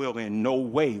 you will in no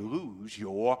way lose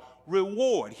your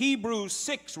reward. Hebrews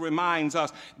 6 reminds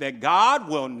us that God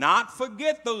will not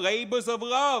forget the labors of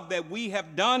love that we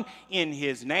have done in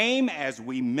his name as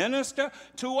we minister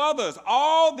to others.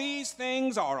 All these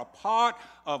things are a part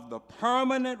of the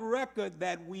permanent record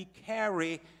that we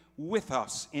carry with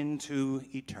us into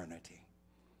eternity.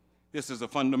 This is a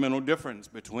fundamental difference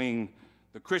between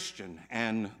the Christian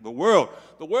and the world.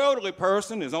 The worldly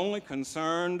person is only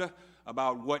concerned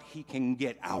about what he can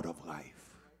get out of life.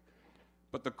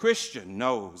 But the Christian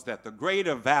knows that the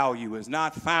greater value is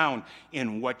not found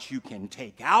in what you can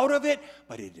take out of it,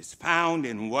 but it is found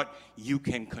in what you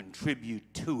can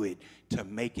contribute to it to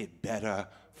make it better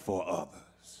for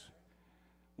others.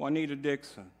 Juanita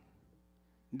Dixon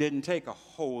didn't take a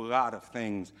whole lot of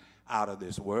things out of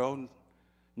this world.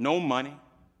 No money,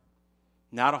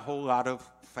 not a whole lot of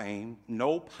fame,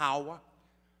 no power,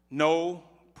 no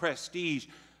prestige,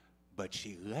 but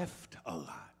she left a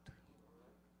lot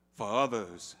for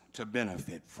others to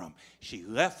benefit from. She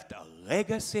left a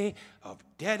legacy of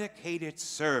dedicated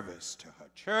service to her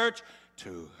church,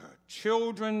 to her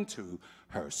children, to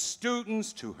her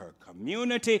students, to her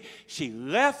community. She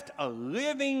left a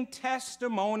living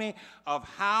testimony of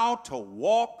how to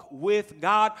walk with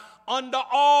God under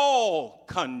all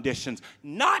conditions,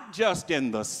 not just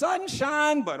in the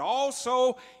sunshine, but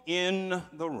also in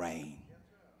the rain.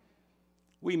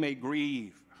 We may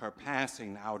grieve her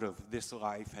passing out of this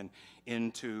life and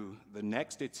into the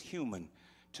next. It's human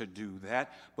to do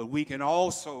that, but we can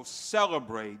also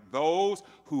celebrate those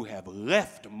who have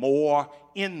left more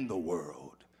in the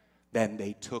world than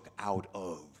they took out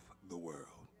of the world.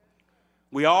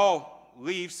 We all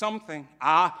leave something.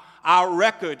 Our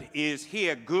record is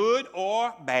here, good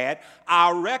or bad.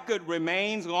 Our record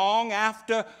remains long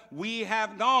after we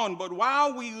have gone. But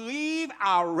while we leave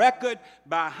our record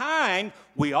behind,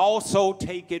 we also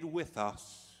take it with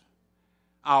us.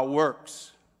 Our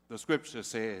works, the scripture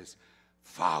says,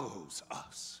 follows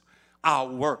us. Our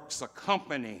works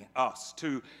accompany us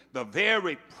to the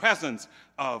very presence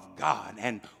of God.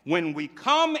 And when we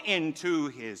come into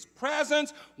his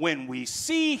presence, when we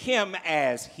see him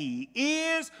as he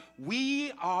is,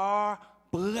 we are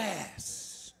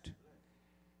blessed.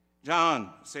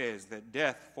 John says that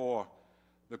death for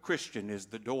the Christian is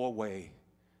the doorway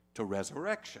to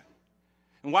resurrection.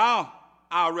 And while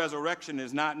our resurrection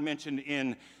is not mentioned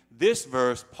in this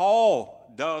verse,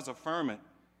 Paul does affirm it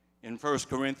in 1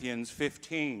 Corinthians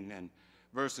 15 and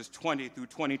verses 20 through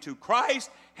 22. Christ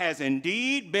has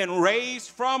indeed been raised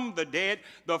from the dead,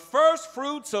 the first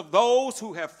fruits of those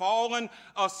who have fallen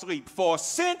asleep. For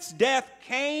since death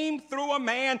came through a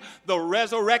man, the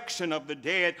resurrection of the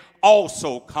dead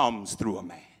also comes through a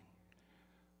man.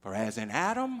 For as in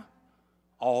Adam,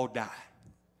 all die,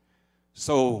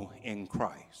 so in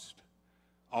Christ,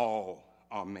 all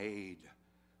are made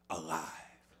alive.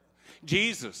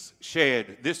 Jesus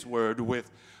shared this word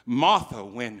with Martha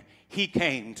when he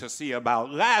came to see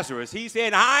about Lazarus. He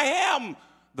said, I am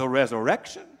the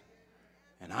resurrection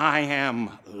and I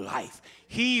am life.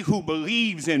 He who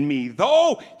believes in me,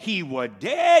 though he were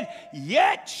dead,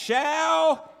 yet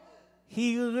shall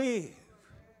he live.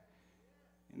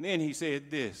 And then he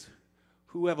said this,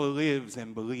 whoever lives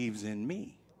and believes in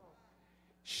me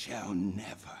shall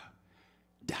never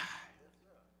die.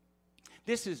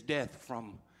 This is death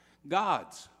from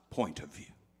God's point of view.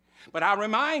 But I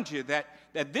remind you that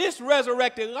this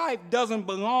resurrected life doesn't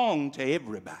belong to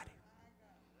everybody.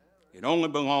 It only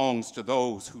belongs to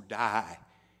those who die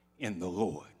in the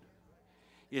Lord.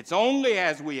 It's only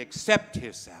as we accept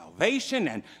his salvation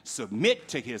and submit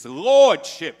to his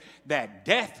lordship that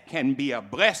death can be a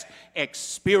blessed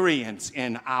experience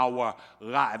in our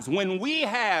lives. When we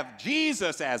have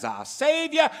Jesus as our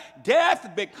Savior,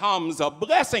 death becomes a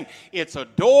blessing. It's a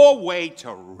doorway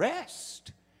to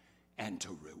rest and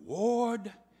to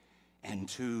reward and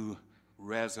to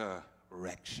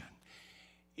resurrection.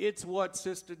 It's what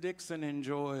Sister Dixon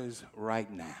enjoys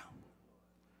right now.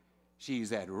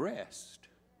 She's at rest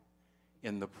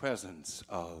in the presence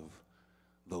of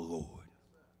the Lord.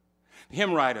 The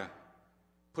hymn writer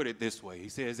put it this way. He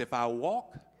says, if I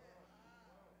walk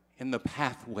in the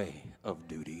pathway of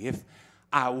duty, if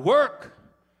I work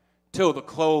till the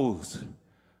close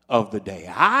of the day,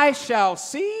 I shall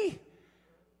see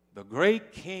the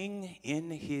great King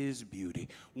in his beauty.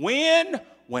 When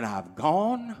I've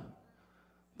gone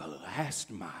the last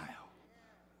mile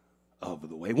of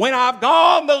the way. When I've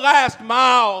gone the last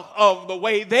mile of the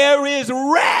way, there is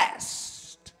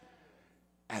rest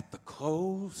at the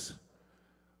close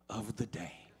of the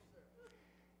day.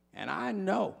 And I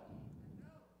know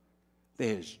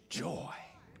there's joy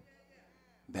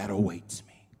that awaits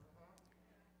me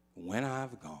when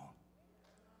I've gone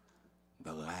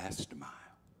the last mile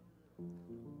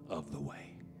of the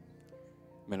way.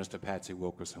 Minister Patsy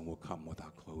Wilkerson will come with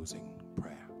our closing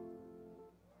prayer.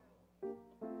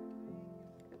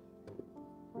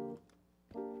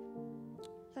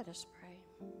 Let us pray.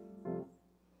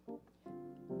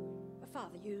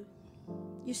 Father,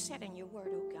 you said in your word,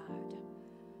 oh God,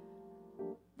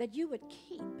 that you would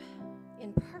keep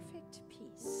in perfect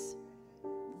peace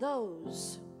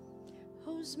those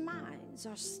whose minds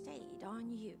are stayed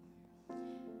on you,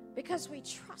 because we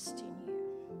trust in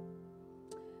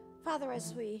you. Father,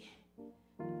 as we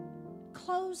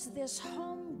close this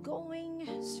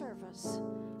homegoing service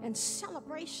and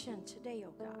celebration today,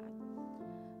 oh God,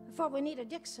 for Juanita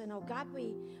Dixon, oh God,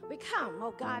 we come,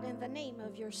 oh God, in the name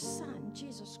of your Son,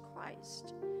 Jesus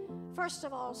Christ. First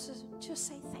of all, to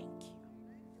say thank you.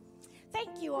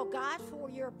 Thank you, oh God, for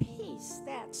your peace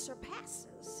that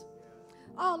surpasses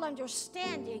all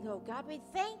understanding, oh God. We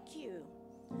thank you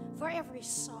for every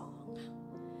song,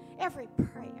 every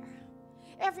prayer,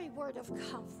 every word of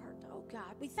comfort, oh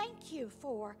God. We thank you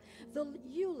for the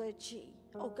eulogy,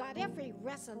 oh God, every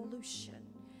resolution,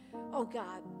 oh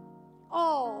God,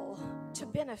 all to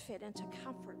benefit and to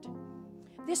comfort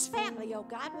this family, oh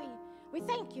God. We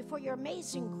thank you for your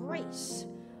amazing grace,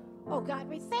 oh God.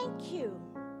 We thank you,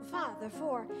 Father,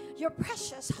 for your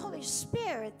precious Holy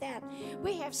Spirit that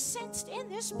we have sensed in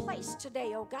this place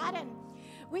today, oh God. And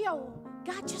we, oh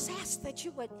God, just ask that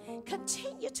you would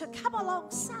continue to come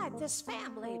alongside this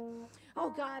family,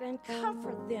 oh God, and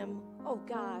comfort them, oh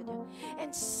God,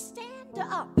 and stand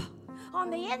up on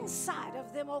the inside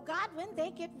of them, oh God, when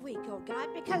they get weak, oh God,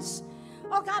 because,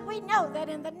 oh God, we know that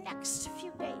in the next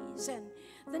few days and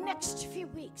the next few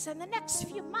weeks and the next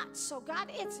few months, oh God,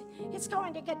 it's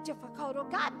going to get difficult, oh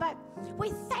God, but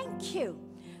we thank you,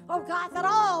 oh God, that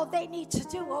all they need to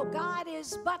do, oh God,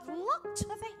 is but look to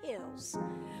the hills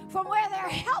from where their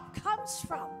help comes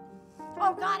from,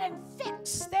 oh God, and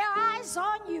fix their eyes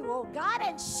on you, oh God,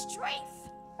 and strength,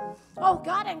 oh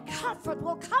God, and comfort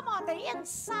will come on the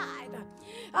inside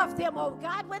of them, oh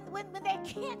God, when they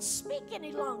can't speak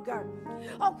any longer.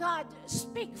 Oh God,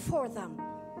 speak for them.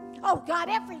 Oh God,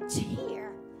 every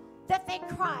tear that they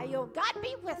cry, oh God,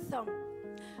 be with them.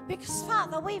 Because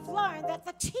Father, we've learned that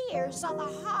the tears are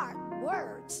the hard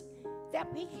words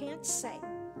that we can't say.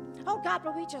 Oh God,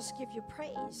 but we just give you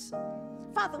praise.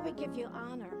 Father, we give you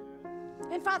honor.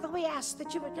 And Father, we ask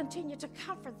that you would continue to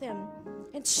comfort them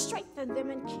and strengthen them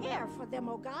and care for them,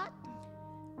 oh God.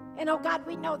 And oh God,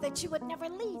 we know that you would never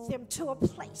lead them to a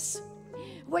place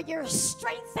where your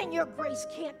strength and your grace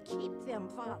can't keep them,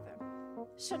 Father.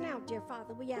 So now, dear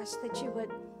Father, we ask that you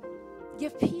would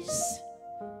give peace,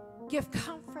 give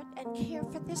comfort and care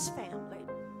for this family.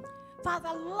 Father,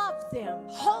 love them,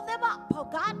 hold them up, oh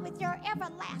God, with your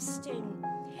everlasting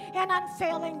and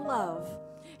unfailing love.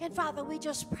 And Father, we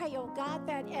just pray, oh God,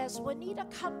 that as Juanita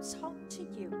comes home to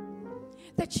you,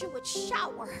 that you would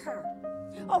shower her,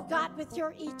 oh God, with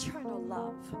your eternal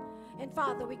love. And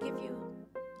Father, we give you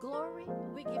glory,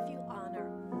 we give you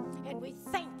honor, and we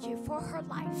thank you for her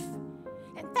life.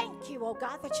 And thank you, oh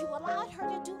God, that you allowed her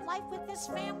to do life with this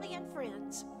family and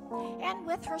friends and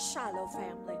with her Shiloh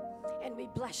family. And we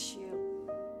bless you.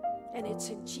 And it's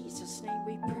in Jesus' name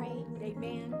we pray.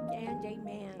 Amen and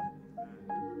amen.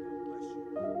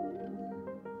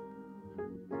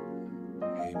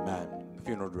 Amen. The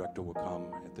funeral director will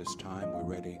come at this time. We're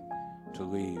ready to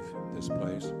leave this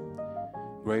place.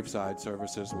 Graveside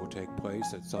services will take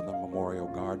place at Southern Memorial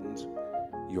Gardens.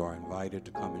 You are invited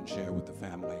to come and share with the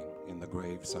family in the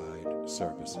graveside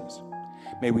services.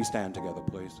 May we stand together,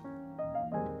 please.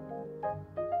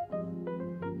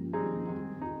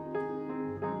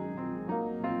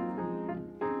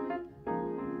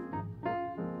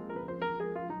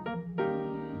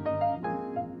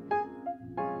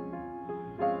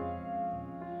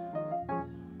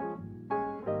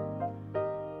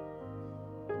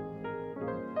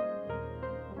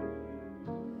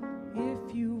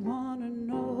 If you want to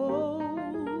know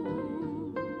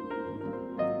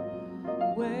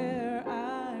where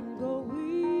I'm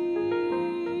going,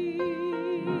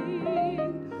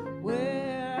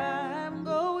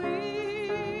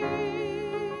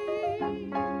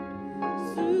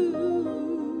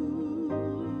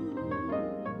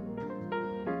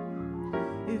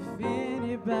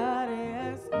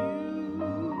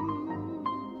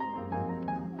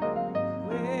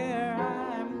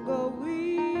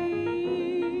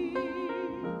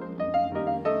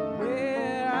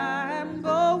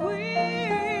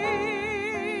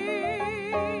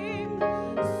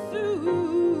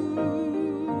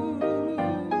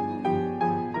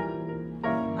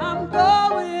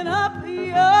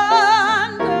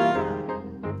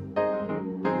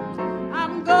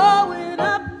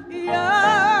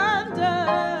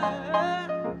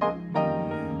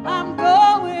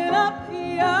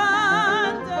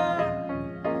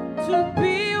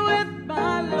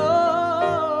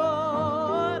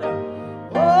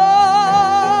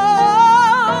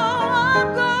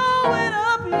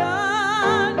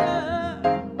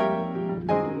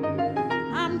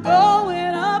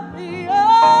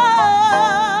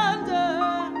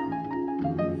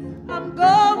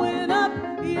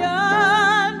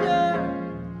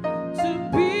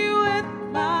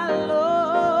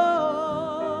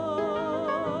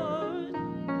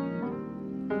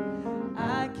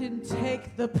 can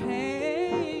take the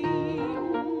pain,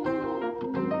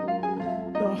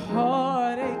 the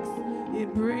heartaches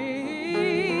it brings,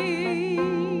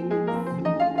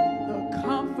 the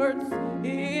comforts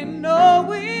in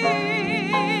knowing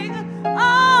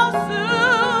I'll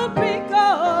soon be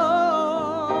gone.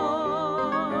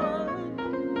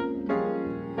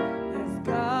 As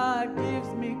God gives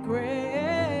me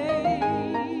grace,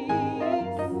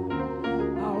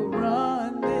 I'll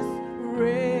run this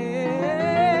race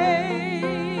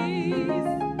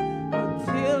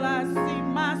until I see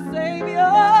my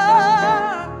Savior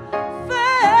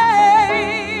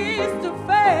face to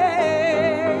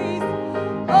face.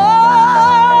 Oh,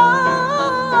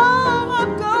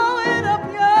 I'm going up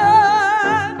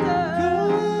yonder.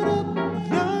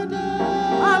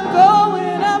 I'm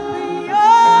going up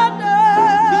yonder.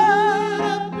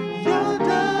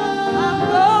 I'm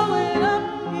going up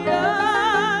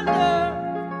yonder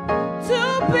to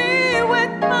be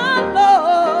with my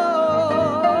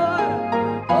Lord.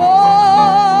 Oh,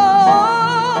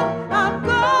 I'm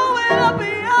going up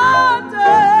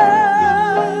yonder.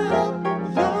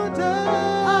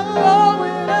 I'm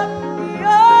going up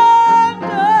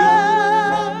yonder.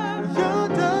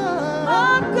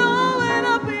 I'm going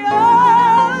up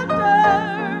yonder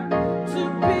to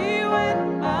be with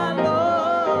my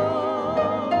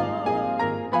Lord.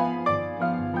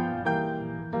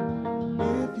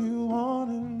 If you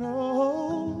wanna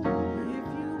know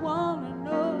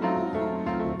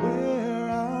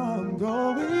where I'm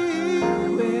going,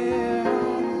 Where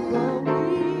I'm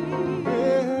going,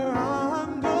 where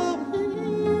I'm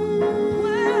going,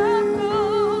 where I'm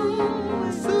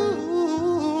going.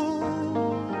 soon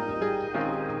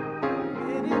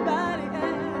Anybody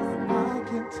ask I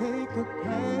can take the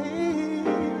pain,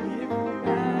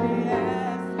 Anybody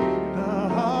ask the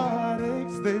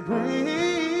heartaches they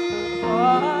bring,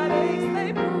 heartaches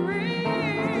they the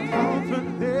bring,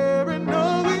 comfort they